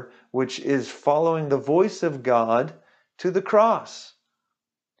Father, which is following the voice of God to the cross.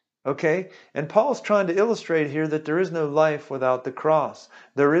 Okay? And Paul's trying to illustrate here that there is no life without the cross.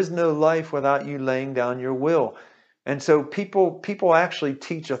 There is no life without you laying down your will. And so people actually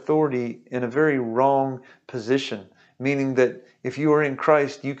teach authority in a very wrong position, meaning that if you are in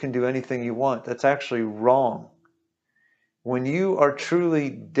Christ, you can do anything you want. That's actually wrong. When you are truly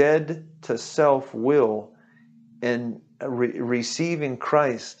dead to self-will and receiving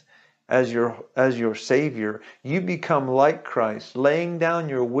Christ as your Savior, you become like Christ, laying down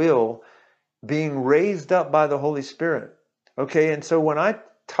your will, being raised up by the Holy Spirit. Okay, and so when I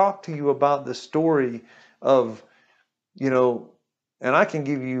talk to you about the story of, and I can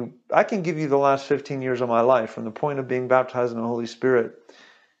give you the last 15 years of my life from the point of being baptized in the Holy Spirit,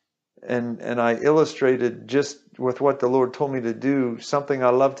 and I illustrated just with what the Lord told me to do, something I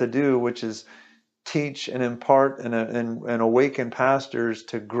love to do, which is teach and impart and awaken pastors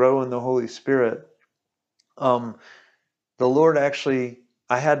to grow in the Holy Spirit. The Lord actually,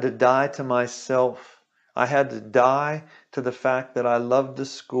 I had to die to myself. I had to die to the fact that I loved the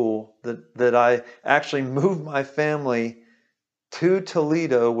school, that I actually moved my family to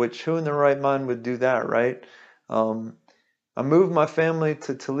Toledo, which who in their right mind would do that, right? I moved my family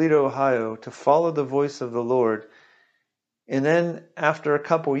to Toledo, Ohio to follow the voice of the Lord. And then after a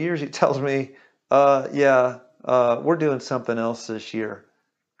couple years, he tells me, we're doing something else this year.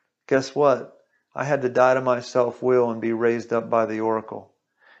 Guess what? I had to die to my self-will and be raised up by the oracle.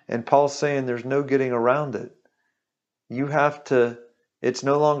 And Paul's saying there's no getting around it. It's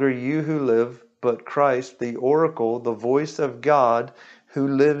no longer you who live, but Christ, the oracle, the voice of God who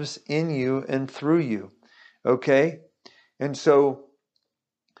lives in you and through you. Okay? And so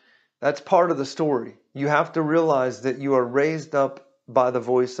that's part of the story. You have to realize that you are raised up by the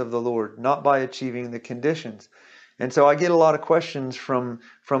voice of the Lord, not by achieving the conditions. And so I get a lot of questions from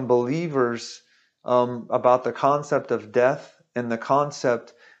believers about the concept of death and the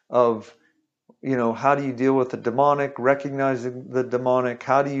concept of, how do you deal with the demonic, recognizing the demonic?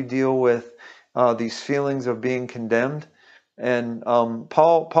 How do you deal with these feelings of being condemned? And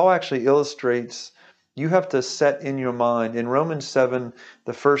Paul actually illustrates, you have to set in your mind. In Romans 7,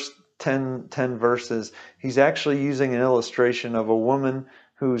 the first 10 verses, he's actually using an illustration of a woman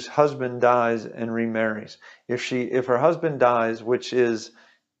whose husband dies and remarries. If her husband dies, which is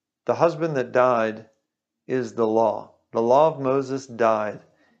the husband that died is the law. The law of Moses died.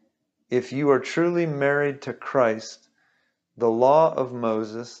 If you are truly married to Christ, the law of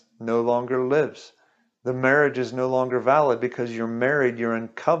Moses no longer lives. The marriage is no longer valid because you're married, you're in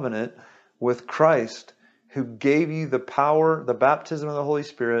covenant with Christ, who gave you the power, the baptism of the Holy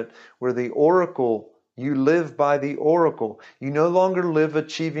Spirit, where the oracle, you live by the oracle. You no longer live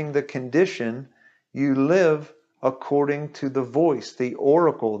achieving the condition, you live according to the voice, the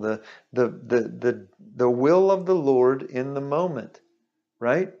oracle, the will of the Lord in the moment,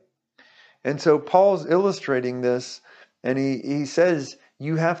 right? And so Paul's illustrating this, and he says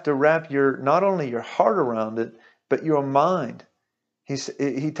you have to wrap not only your heart around it, but your mind.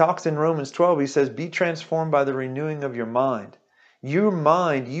 He talks in Romans 12, he says, be transformed by the renewing of your mind. Your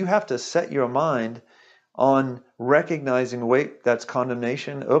mind, you have to set your mind on recognizing, wait, that's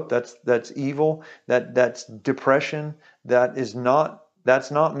condemnation. Oh, that's evil. That's depression. That's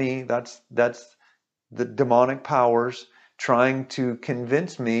not me. That's the demonic powers trying to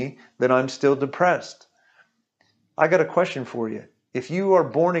convince me that I'm still depressed. I got a question for you. If you are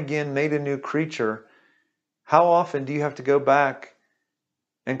born again, made a new creature, how often do you have to go back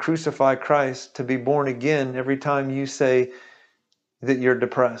and crucify Christ to be born again every time you say that you're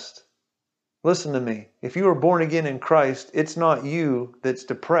depressed. Listen to me. If you are born again in Christ, it's not you that's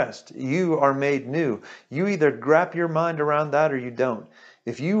depressed. You are made new. You either wrap your mind around that or you don't.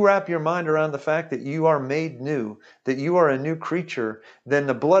 If you wrap your mind around the fact that you are made new, that you are a new creature, then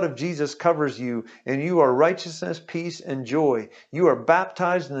the blood of Jesus covers you and you are righteousness, peace, and joy. You are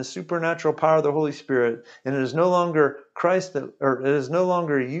baptized in the supernatural power of the Holy Spirit, and it is no longer it is no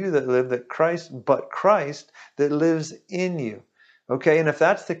longer you that live, but Christ that lives in you. Okay, and if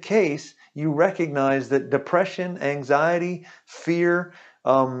that's the case, you recognize that depression, anxiety, fear,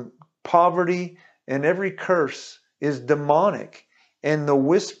 poverty, and every curse is demonic. And the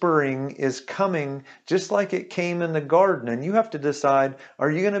whispering is coming just like it came in the garden. And you have to decide,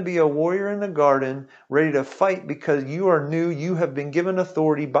 are you going to be a warrior in the garden, ready to fight because you are new, you have been given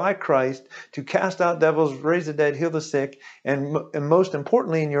authority by Christ to cast out devils, raise the dead, heal the sick, and most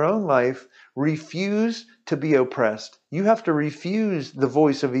importantly in your own life, refuse to be oppressed. You have to refuse the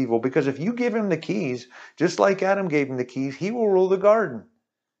voice of evil, because if you give him the keys, just like Adam gave him the keys, he will rule the garden.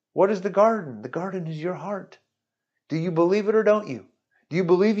 What is the garden? The garden is your heart. Do you believe it or don't you? Do you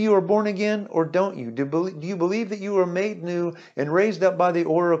believe you are born again or don't you? Do you believe that you are made new and raised up by the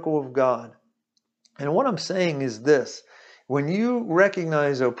oracle of God? And what I'm saying is this. When you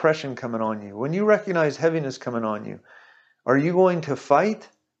recognize oppression coming on you, when you recognize heaviness coming on you, are you going to fight,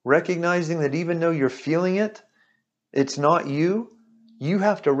 recognizing that even though you're feeling it, it's not you? You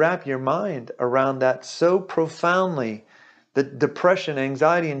have to wrap your mind around that so profoundly that depression,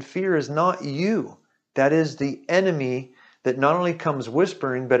 anxiety, and fear is not you. That is the enemy that not only comes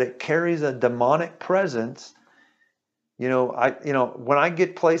whispering, but it carries a demonic presence. When I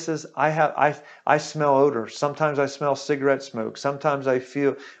get places, I smell odors. Sometimes I smell cigarette smoke. Sometimes I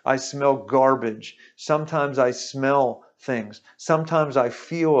smell garbage. Sometimes I smell things. Sometimes I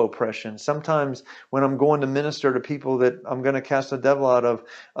feel oppression. Sometimes when I'm going to minister to people that I'm going to cast the devil out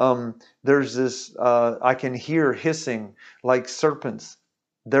of, there's this, I can hear hissing like serpents.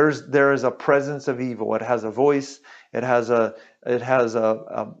 There is a presence of evil. It has a voice. It has a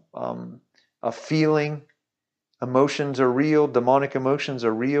feeling. Emotions are real. Demonic emotions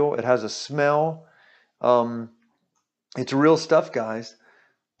are real. It has a smell. It's real stuff, guys.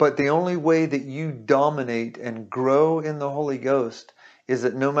 But the only way that you dominate and grow in the Holy Ghost is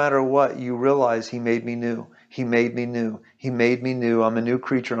that no matter what, you realize He made me new. He made me new. He made me new. I'm a new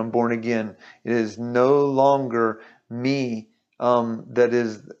creature. I'm born again. It is no longer me that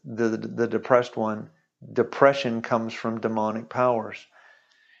is the depressed one. Depression comes from demonic powers.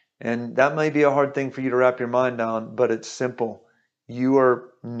 And that may be a hard thing for you to wrap your mind on, but it's simple. You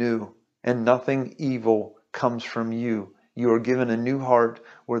are new, and nothing evil comes from you. You are given a new heart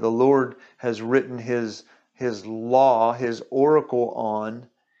where the Lord has written His law, His oracle on.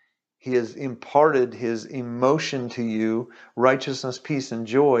 He has imparted His emotion to you, righteousness, peace, and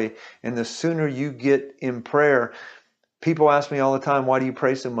joy. And the sooner you get in prayer, people ask me all the time, why do you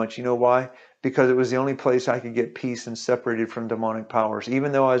pray so much? You know why? Because it was the only place I could get peace and separated from demonic powers.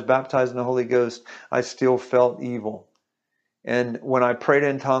 Even though I was baptized in the Holy Ghost, I still felt evil. And when I prayed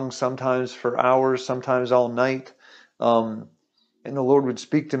in tongues, sometimes for hours, sometimes all night, and the Lord would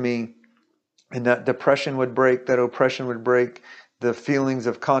speak to me, and that depression would break, that oppression would break, the feelings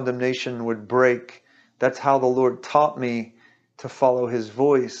of condemnation would break. That's how the Lord taught me to follow His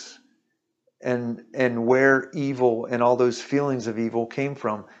voice and where evil and all those feelings of evil came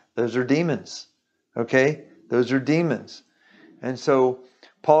from. Those are demons. Okay? Those are demons. And so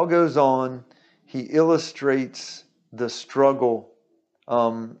Paul goes on, he illustrates the struggle.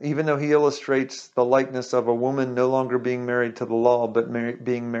 Even though he illustrates the likeness of a woman no longer being married to the law, but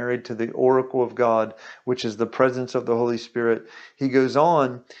being married to the oracle of God, which is the presence of the Holy Spirit, he goes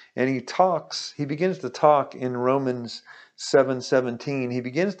on and he begins to talk in Romans 7:17. He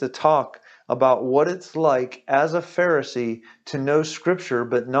begins to talk about what it's like as a Pharisee to know Scripture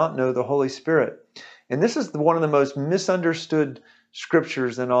but not know the Holy Spirit. And this is one of the most misunderstood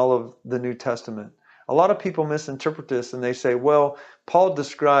scriptures in all of the New Testament. A lot of people misinterpret this and they say, well, Paul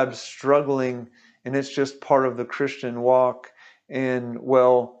describes struggling and it's just part of the Christian walk. And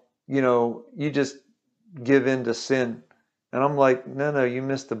well, you just give in to sin. And I'm like, no, you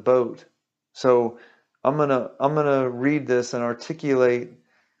missed the boat. So I'm gonna read this and articulate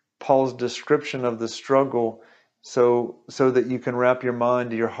Paul's description of the struggle so that you can wrap your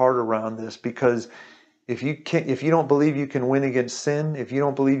mind, your heart around this, because If you don't believe you can win against sin, if you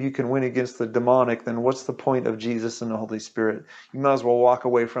don't believe you can win against the demonic, then what's the point of Jesus and the Holy Spirit? You might as well walk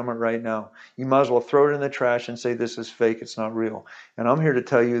away from it right now. You might as well throw it in the trash and say this is fake, it's not real. And I'm here to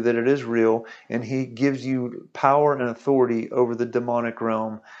tell you that it is real, and He gives you power and authority over the demonic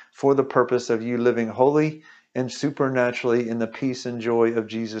realm for the purpose of you living holy and supernaturally in the peace and joy of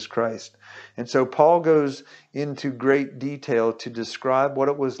Jesus Christ. And so Paul goes into great detail to describe what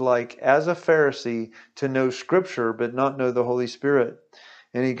it was like as a Pharisee to know Scripture but not know the Holy Spirit.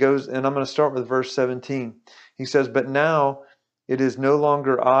 And he goes, and I'm going to start with verse 17. He says, "But now it is no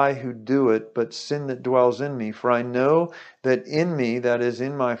longer I who do it, but sin that dwells in me. For I know that in me, that is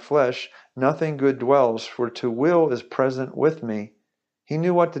in my flesh, nothing good dwells, for to will is present with me." He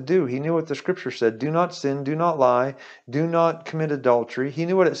knew what to do. He knew what the Scripture said. Do not sin, do not lie, do not commit adultery. He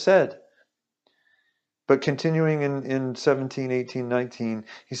knew what it said. But continuing in 17, 18, 19,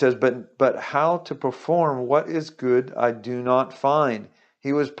 he says, but how to perform what is good I do not find.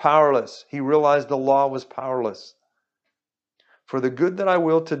 He was powerless. He realized the law was powerless. "For the good that I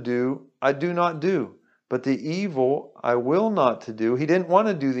will to do, I do not do. But the evil I will not to do." He didn't want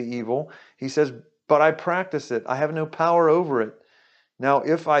to do the evil. He says, "But I practice it. I have no power over it. Now,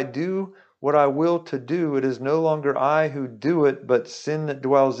 if I do what I will to do, it is no longer I who do it, but sin that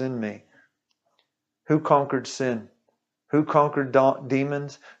dwells in me." Who conquered sin? Who conquered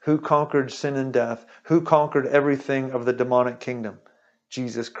demons? Who conquered sin and death? Who conquered everything of the demonic kingdom?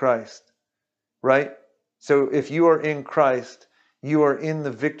 Jesus Christ. Right? So if you are in Christ, you are in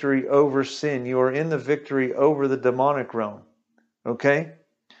the victory over sin. You are in the victory over the demonic realm. Okay?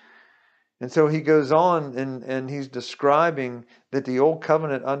 And so he goes on and he's describing that the old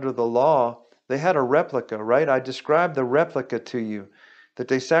covenant under the law, they had a replica, right? I described the replica to you, that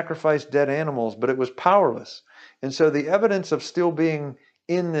they sacrificed dead animals, but it was powerless. And so the evidence of still being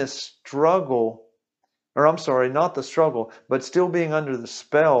in this struggle, or I'm sorry, not the struggle, but still being under the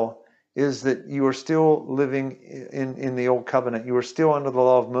spell, is that you are still living in the old covenant. You are still under the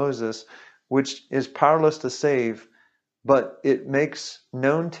law of Moses, which is powerless to save, but it makes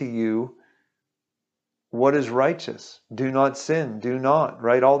known to you what is righteous. Do not sin. Do not,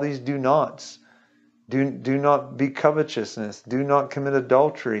 right? All these do nots. Do not be covetousness. Do not commit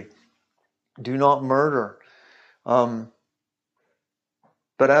adultery. Do not murder. But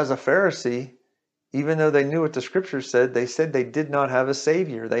as a Pharisee, even though they knew what the Scripture said they did not have a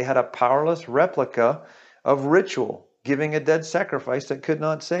Savior. They had a powerless replica of ritual, giving a dead sacrifice that could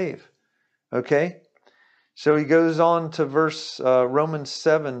not save. Okay? So he goes on to verse Romans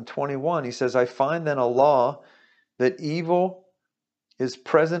 7:21. He says, "I find then a law that evil is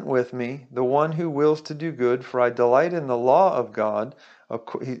present with me, the one who wills to do good, for I delight in the law of God."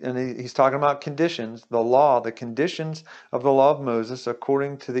 And he's talking about conditions, the law, the conditions of the law of Moses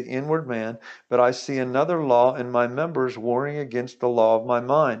according to the inward man. "But I see another law in my members warring against the law of my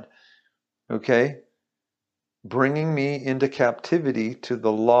mind." Okay? "Bringing me into captivity to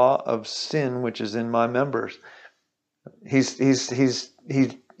the law of sin which is in my members." He's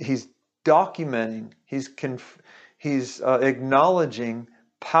documenting, he's acknowledging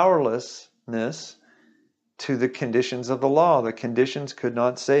powerlessness to the conditions of the law. The conditions could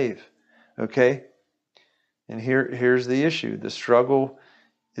not save. Okay? And here's the issue. The struggle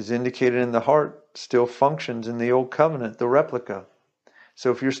is indicated in the heart, still functions in the old covenant, the replica. So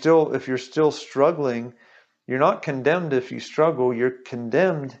if you're still struggling, you're not condemned if you struggle. You're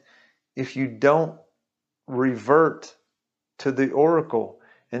condemned if you don't revert to the oracle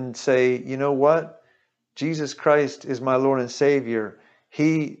and say, you know what? Jesus Christ is my Lord and Savior.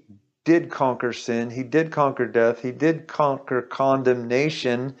 He did conquer sin. He did conquer death. He did conquer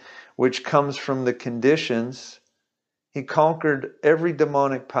condemnation, which comes from the conditions. He conquered every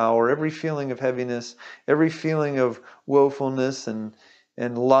demonic power, every feeling of heaviness, every feeling of woefulness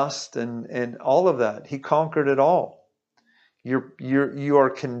and lust and all of that. He conquered it all. You are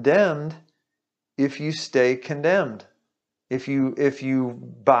condemned if you stay condemned. If you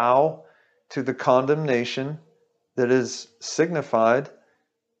bow to the condemnation that is signified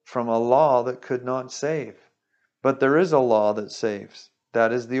from a law that could not save. But there is a law that saves.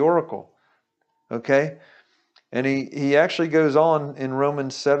 That is the oracle. Okay? And he actually goes on in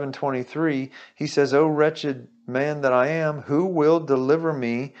Romans 7:23. He says, "O wretched man that I am, who will deliver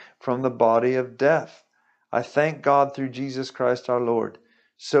me from the body of death? I thank God through Jesus Christ our Lord.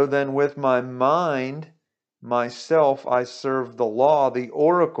 So then with my mind, myself, I serve the law, the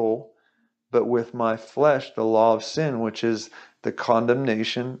oracle, but with my flesh, the law of sin, which is the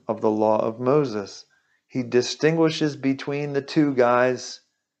condemnation of the law of Moses." He distinguishes between the two, guys.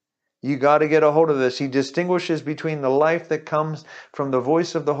 You got to get a hold of this. He distinguishes between the life that comes from the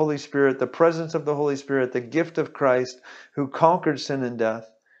voice of the Holy Spirit, the presence of the Holy Spirit, the gift of Christ who conquered sin and death,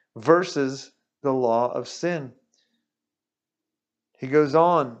 versus the law of sin. He goes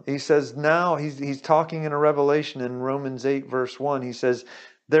on. He says now, he's talking in a revelation in Romans 8 verse 1. He says,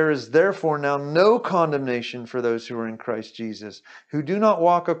 there is therefore now no condemnation for those who are in Christ Jesus, who do not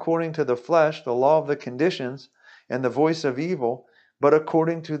walk according to the flesh, the law of the conditions, and the voice of evil, but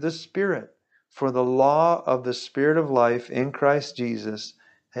according to the Spirit. For the law of the Spirit of life in Christ Jesus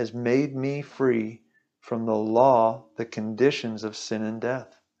has made me free from the law, the conditions of sin and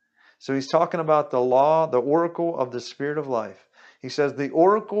death. So he's talking about the law, the oracle of the Spirit of life. He says the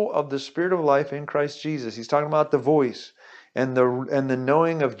oracle of the Spirit of life in Christ Jesus. He's talking about the voice and the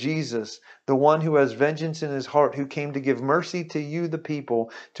knowing of Jesus, the one who has vengeance in his heart, who came to give mercy to you, the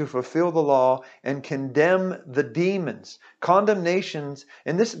people, to fulfill the law and condemn the demons. Condemnations,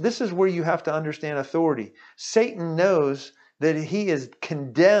 and this is where you have to understand authority. Satan knows that he is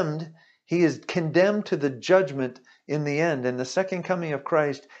condemned. He is condemned to the judgment in the end. In the second coming of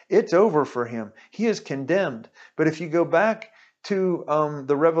Christ, it's over for him. He is condemned. But if you go back to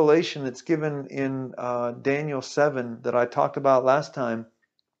the revelation that's given in Daniel 7 that I talked about last time,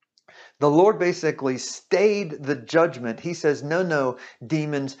 the Lord basically stayed the judgment. He says, no,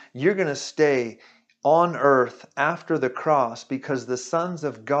 demons, you're going to stay on earth after the cross, because the sons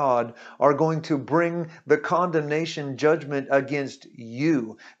of God are going to bring the condemnation judgment against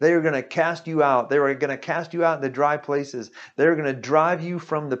you. They are going to cast you out. They are going to cast you out in the dry places. They're going to drive you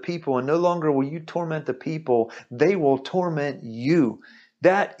from the people, and no longer will you torment the people. They will torment you.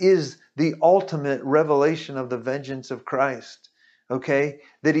 That is the ultimate revelation of the vengeance of Christ. Okay?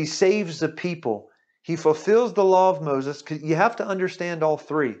 That he saves the people. He fulfills the law of Moses. You have to understand all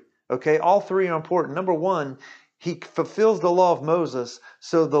three. Okay, all three are important. Number one, he fulfills the law of Moses.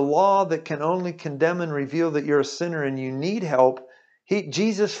 So the law that can only condemn and reveal that you're a sinner and you need help,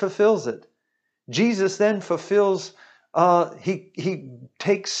 Jesus fulfills it. Jesus then fulfills, he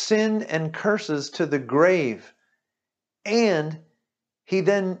takes sin and curses to the grave. And he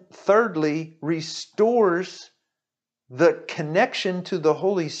then thirdly restores the connection to the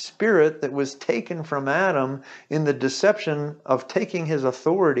Holy Spirit that was taken from Adam in the deception of taking his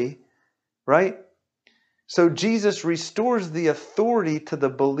authority, right? So Jesus restores the authority to the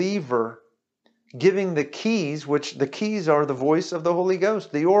believer, giving the keys, which the keys are the voice of the Holy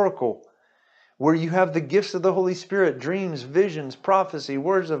Ghost, the oracle, where you have the gifts of the Holy Spirit, dreams, visions, prophecy,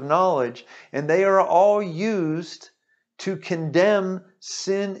 words of knowledge, and they are all used to condemn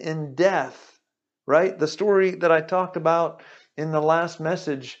sin and death. Right? The story that I talked about in the last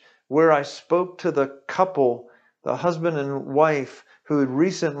message, where I spoke to the couple, the husband and wife, who had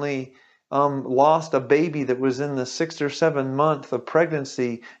recently lost a baby that was in the 6th or 7th month of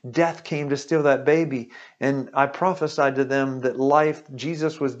pregnancy. Death came to steal that baby. And I prophesied to them that life,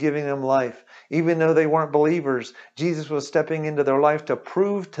 Jesus was giving them life. Even though they weren't believers, Jesus was stepping into their life to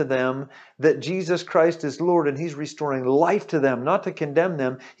prove to them that Jesus Christ is Lord, and he's restoring life to them, not to condemn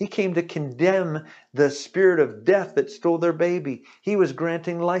them. He came to condemn the spirit of death that stole their baby. He was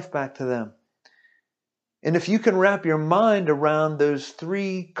granting life back to them. And if you can wrap your mind around those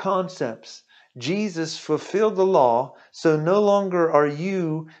three concepts, Jesus fulfilled the law, so no longer are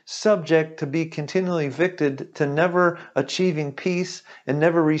you subject to be continually evicted to never achieving peace and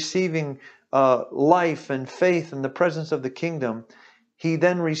never receiving life and faith in the presence of the kingdom. He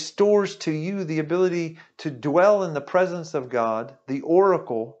then restores to you the ability to dwell in the presence of God, the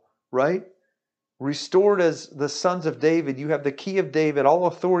oracle, right? Restored as the sons of David. You have the key of David. All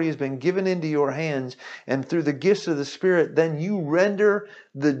authority has been given into your hands. And through the gifts of the Spirit, then you render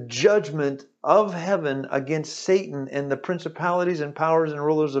the judgment of heaven against Satan and the principalities and powers and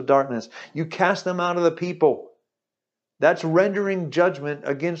rulers of darkness. You cast them out of the people. That's rendering judgment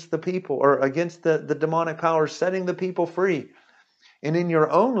against the people, or against the demonic powers, setting the people free. And in your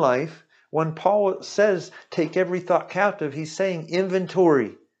own life, when Paul says, take every thought captive, he's saying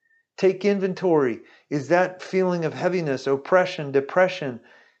inventory. Take inventory. Is that feeling of heaviness, oppression, depression,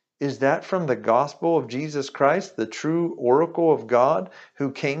 is that from the gospel of Jesus Christ, the true oracle of God,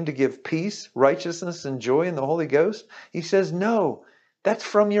 who came to give peace, righteousness, and joy in the Holy Ghost? He says, no, that's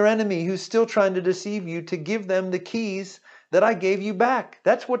from your enemy who's still trying to deceive you, to give them the keys that I gave you back.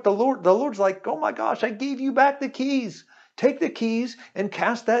 That's what the Lord's like, oh my gosh, I gave you back the keys. Take the keys and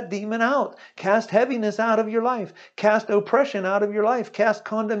cast that demon out. Cast heaviness out of your life. Cast oppression out of your life. Cast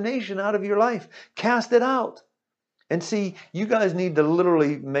condemnation out of your life. Cast it out. And see, you guys need to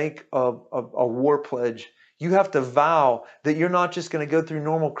literally make a war pledge. You have to vow that you're not just going to go through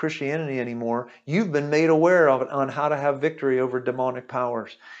normal Christianity anymore. You've been made aware of it on how to have victory over demonic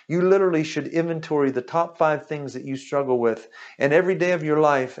powers. You literally should inventory the top 5 things that you struggle with. And every day of your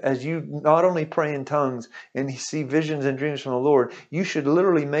life, as you not only pray in tongues and see visions and dreams from the Lord, you should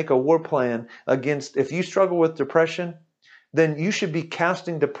literally make a war plan against, if you struggle with depression, then you should be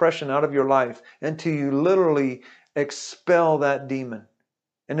casting depression out of your life until you literally expel that demon.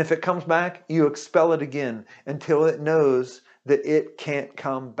 And if it comes back, you expel it again until it knows that it can't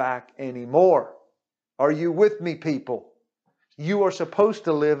come back anymore. Are you with me, people? You are supposed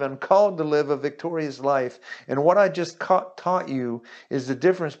to live and called to live a victorious life. And what I just taught you is the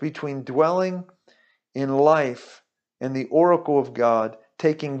difference between dwelling in life and the oracle of God,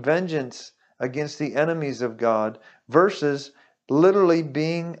 taking vengeance against the enemies of God, versus literally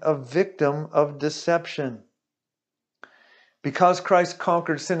being a victim of deception. Because Christ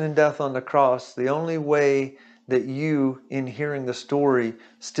conquered sin and death on the cross, the only way that you, in hearing the story,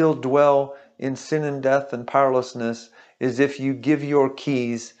 still dwell in sin and death and powerlessness is if you give your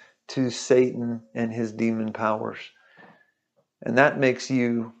keys to Satan and his demon powers. And that makes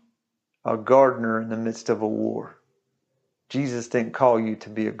you a gardener in the midst of a war. Jesus didn't call you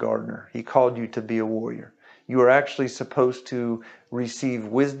to be a gardener. He called you to be a warrior. You are actually supposed to receive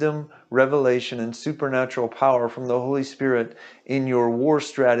wisdom, revelation, and supernatural power from the Holy Spirit in your war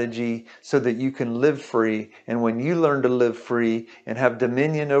strategy so that you can live free. And when you learn to live free and have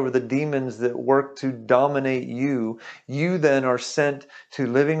dominion over the demons that work to dominate you, you then are sent to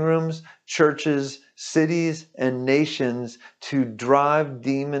living rooms, churches, cities, and nations to drive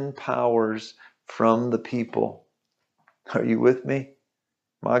demon powers from the people. Are you with me?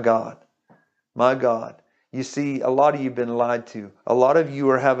 My God. My God. You see, a lot of you have been lied to. A lot of you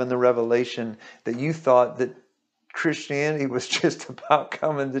are having the revelation that you thought that Christianity was just about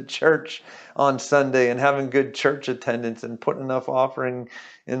coming to church on Sunday and having good church attendance and putting enough offering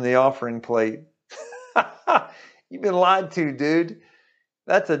in the offering plate. You've been lied to, dude.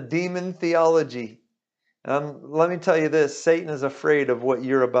 That's a demon theology. Let me tell you this. Satan is afraid of what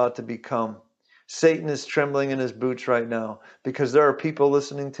you're about to become. Satan is trembling in his boots right now because there are people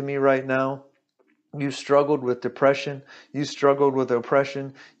listening to me right now. You struggled with depression. You struggled with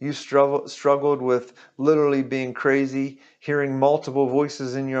oppression. You struggled with literally being crazy, hearing multiple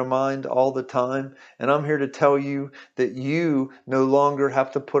voices in your mind all the time. And I'm here to tell you that you no longer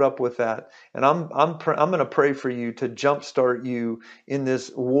have to put up with that. And I'm going to pray for you to jumpstart you in this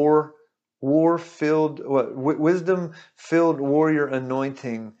wisdom-filled warrior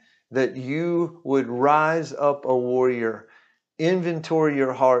anointing, that you would rise up a warrior, inventory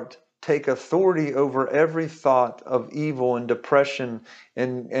your heart, take authority over every thought of evil and depression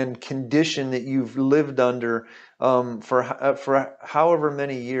and condition that you've lived under for however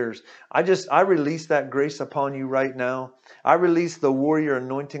many years. I release that grace upon you right now. I release the warrior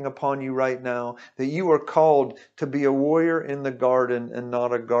anointing upon you right now, that you are called to be a warrior in the garden and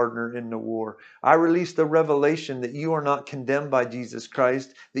not a gardener in the war. I release the revelation that you are not condemned by Jesus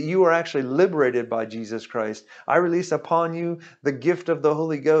Christ, that you are actually liberated by Jesus Christ. I release upon you the gift of the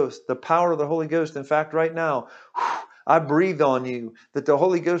Holy Ghost, the power of the Holy Ghost. In fact, right now, I breathe on you, that the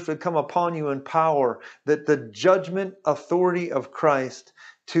Holy Ghost would come upon you in power, that the judgment authority of Christ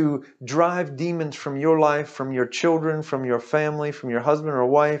to drive demons from your life, from your children, from your family, from your husband or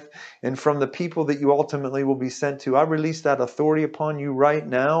wife, and from the people that you ultimately will be sent to. I release that authority upon you right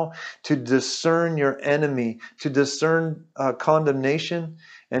now to discern your enemy, to discern condemnation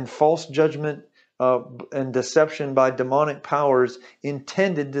and false judgment and deception by demonic powers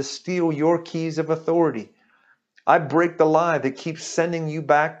intended to steal your keys of authority. I break the lie that keeps sending you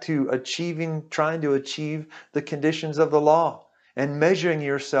back to trying to achieve the conditions of the law and measuring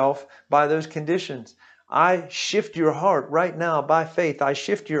yourself by those conditions. I shift your heart right now by faith. I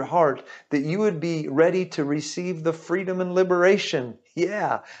shift your heart that you would be ready to receive the freedom and liberation,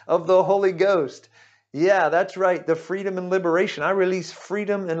 of the Holy Ghost. Yeah, that's right. The freedom and liberation. I release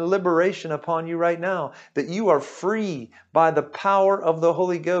freedom and liberation upon you right now, that you are free by the power of the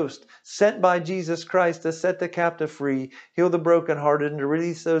Holy Ghost, sent by Jesus Christ to set the captive free, heal the brokenhearted, and to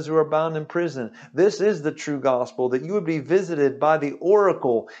release those who are bound in prison. This is the true gospel, that you would be visited by the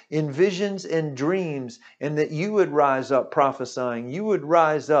oracle in visions and dreams, and that you would rise up prophesying. You would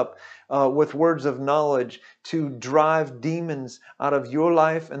rise up with words of knowledge to drive demons out of your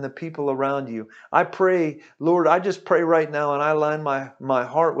life and the people around you. I pray, Lord, I just pray right now, and I align my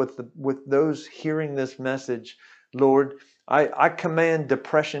heart with those hearing this message. Lord, I command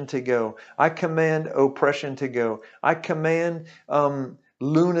depression to go. I command oppression to go. I command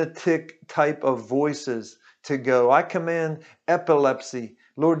lunatic type of voices to go. I command epilepsy.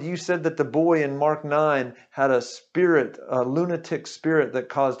 Lord, you said that the boy in Mark 9 had a spirit, a lunatic spirit that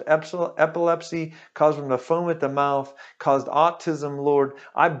caused epilepsy, caused him to foam at the mouth, caused autism, Lord.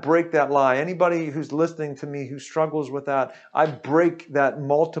 I break that lie. Anybody who's listening to me who struggles with that, I break that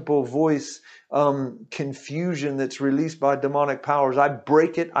multiple voice confusion that's released by demonic powers. I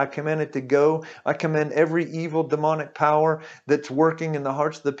break it. I command it to go. I command every evil demonic power that's working in the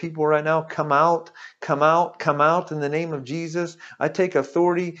hearts of the people right now, come out, come out, come out in the name of Jesus. I take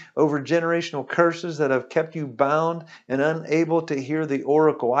authority over generational curses that have kept you bound and unable to hear the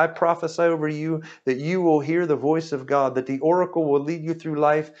oracle. I prophesy over you that you will hear the voice of God, that the oracle will lead you through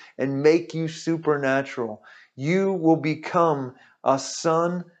life and make you supernatural. You will become a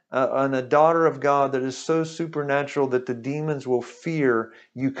son and a daughter of God that is so supernatural that the demons will fear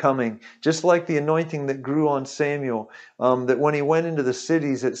you coming. Just like the anointing that grew on Samuel, that when he went into the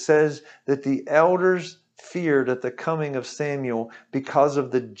cities, it says that the elders feared at the coming of Samuel because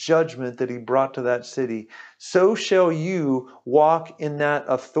of the judgment that he brought to that city. So shall you walk in that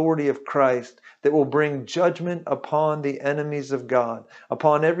authority of Christ that will bring judgment upon the enemies of God,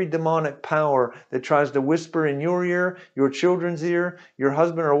 upon every demonic power that tries to whisper in your ear, your children's ear, your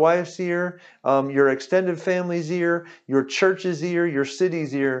husband or wife's ear, your extended family's ear, your church's ear, your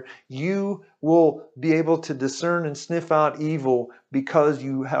city's ear. You will be able to discern and sniff out evil because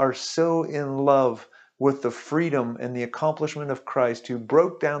you are so in love with the freedom and the accomplishment of Christ, who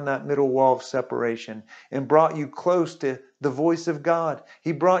broke down that middle wall of separation and brought you close to the voice of God.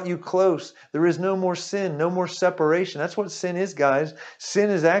 He brought you close. There is no more sin, no more separation. That's what sin is, guys. Sin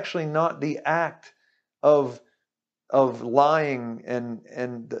is actually not the act of lying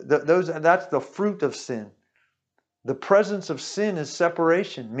that's the fruit of sin. The presence of sin is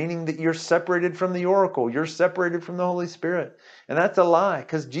separation, meaning that you're separated from the oracle. You're separated from the Holy Spirit. And that's a lie,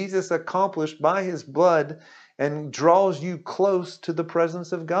 because Jesus accomplished by His blood and draws you close to the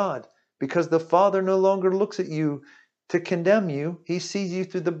presence of God. Because the Father no longer looks at you to condemn you. He sees you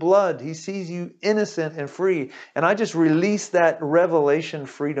through the blood. He sees you innocent and free. And I just release that revelation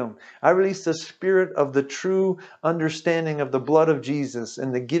freedom. I release the spirit of the true understanding of the blood of Jesus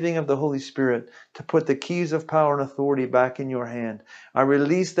and the giving of the Holy Spirit to put the keys of power and authority back in your hand. I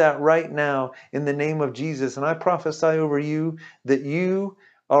release that right now in the name of Jesus. And I prophesy over you that you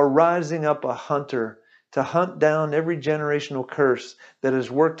are rising up a hunter to hunt down every generational curse that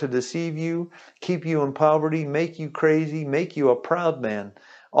has worked to deceive you, keep you in poverty, make you crazy, make you a proud man.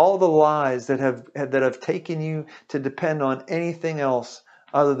 All the lies that have taken you to depend on anything else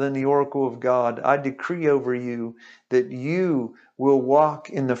other than the oracle of God, I decree over you that you will walk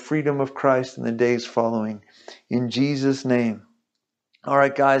in the freedom of Christ in the days following. In Jesus' name. All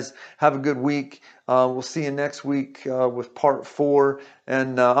right, guys, have a good week. We'll see you next week with part 4.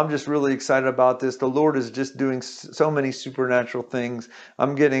 And I'm just really excited about this. The Lord is just doing so many supernatural things.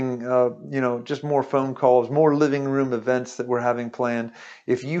 I'm getting, just more phone calls, more living room events that we're having planned.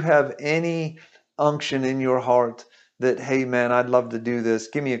 If you have any unction in your heart that, hey, man, I'd love to do this,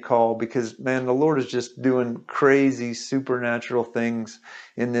 give me a call, because, man, the Lord is just doing crazy supernatural things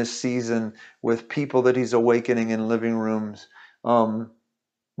in this season with people that He's awakening in living rooms. Not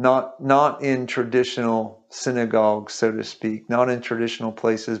in traditional synagogues, so to speak, not in traditional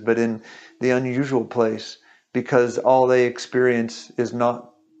places, but in the unusual place, because all they experience is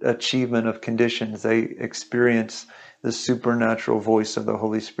not achievement of conditions. They experience the supernatural voice of the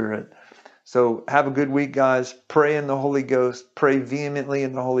Holy Spirit. So have a good week, guys. Pray in the Holy Ghost, pray vehemently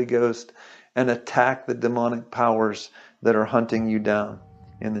in the Holy Ghost, and attack the demonic powers that are hunting you down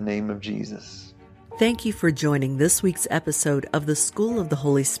in the name of Jesus. Thank you for joining this week's episode of the School of the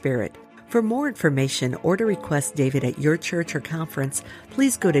Holy Spirit. For more information or to request David at your church or conference,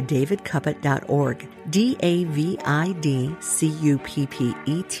 please go to davidcuppett.org,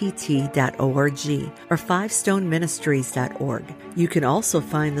 davidcuppett.org, or fivestoneministries.org. You can also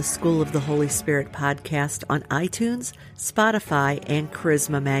find the School of the Holy Spirit podcast on iTunes, Spotify, and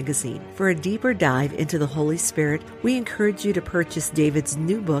Charisma Magazine. For a deeper dive into the Holy Spirit, we encourage you to purchase David's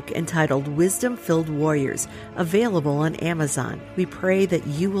new book entitled Wisdom-Filled Warriors, available on Amazon. We pray that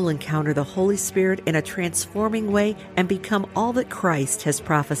you will encounter the Holy Spirit in a transforming way and become all that Christ has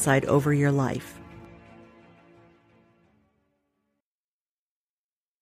prophesied over your life.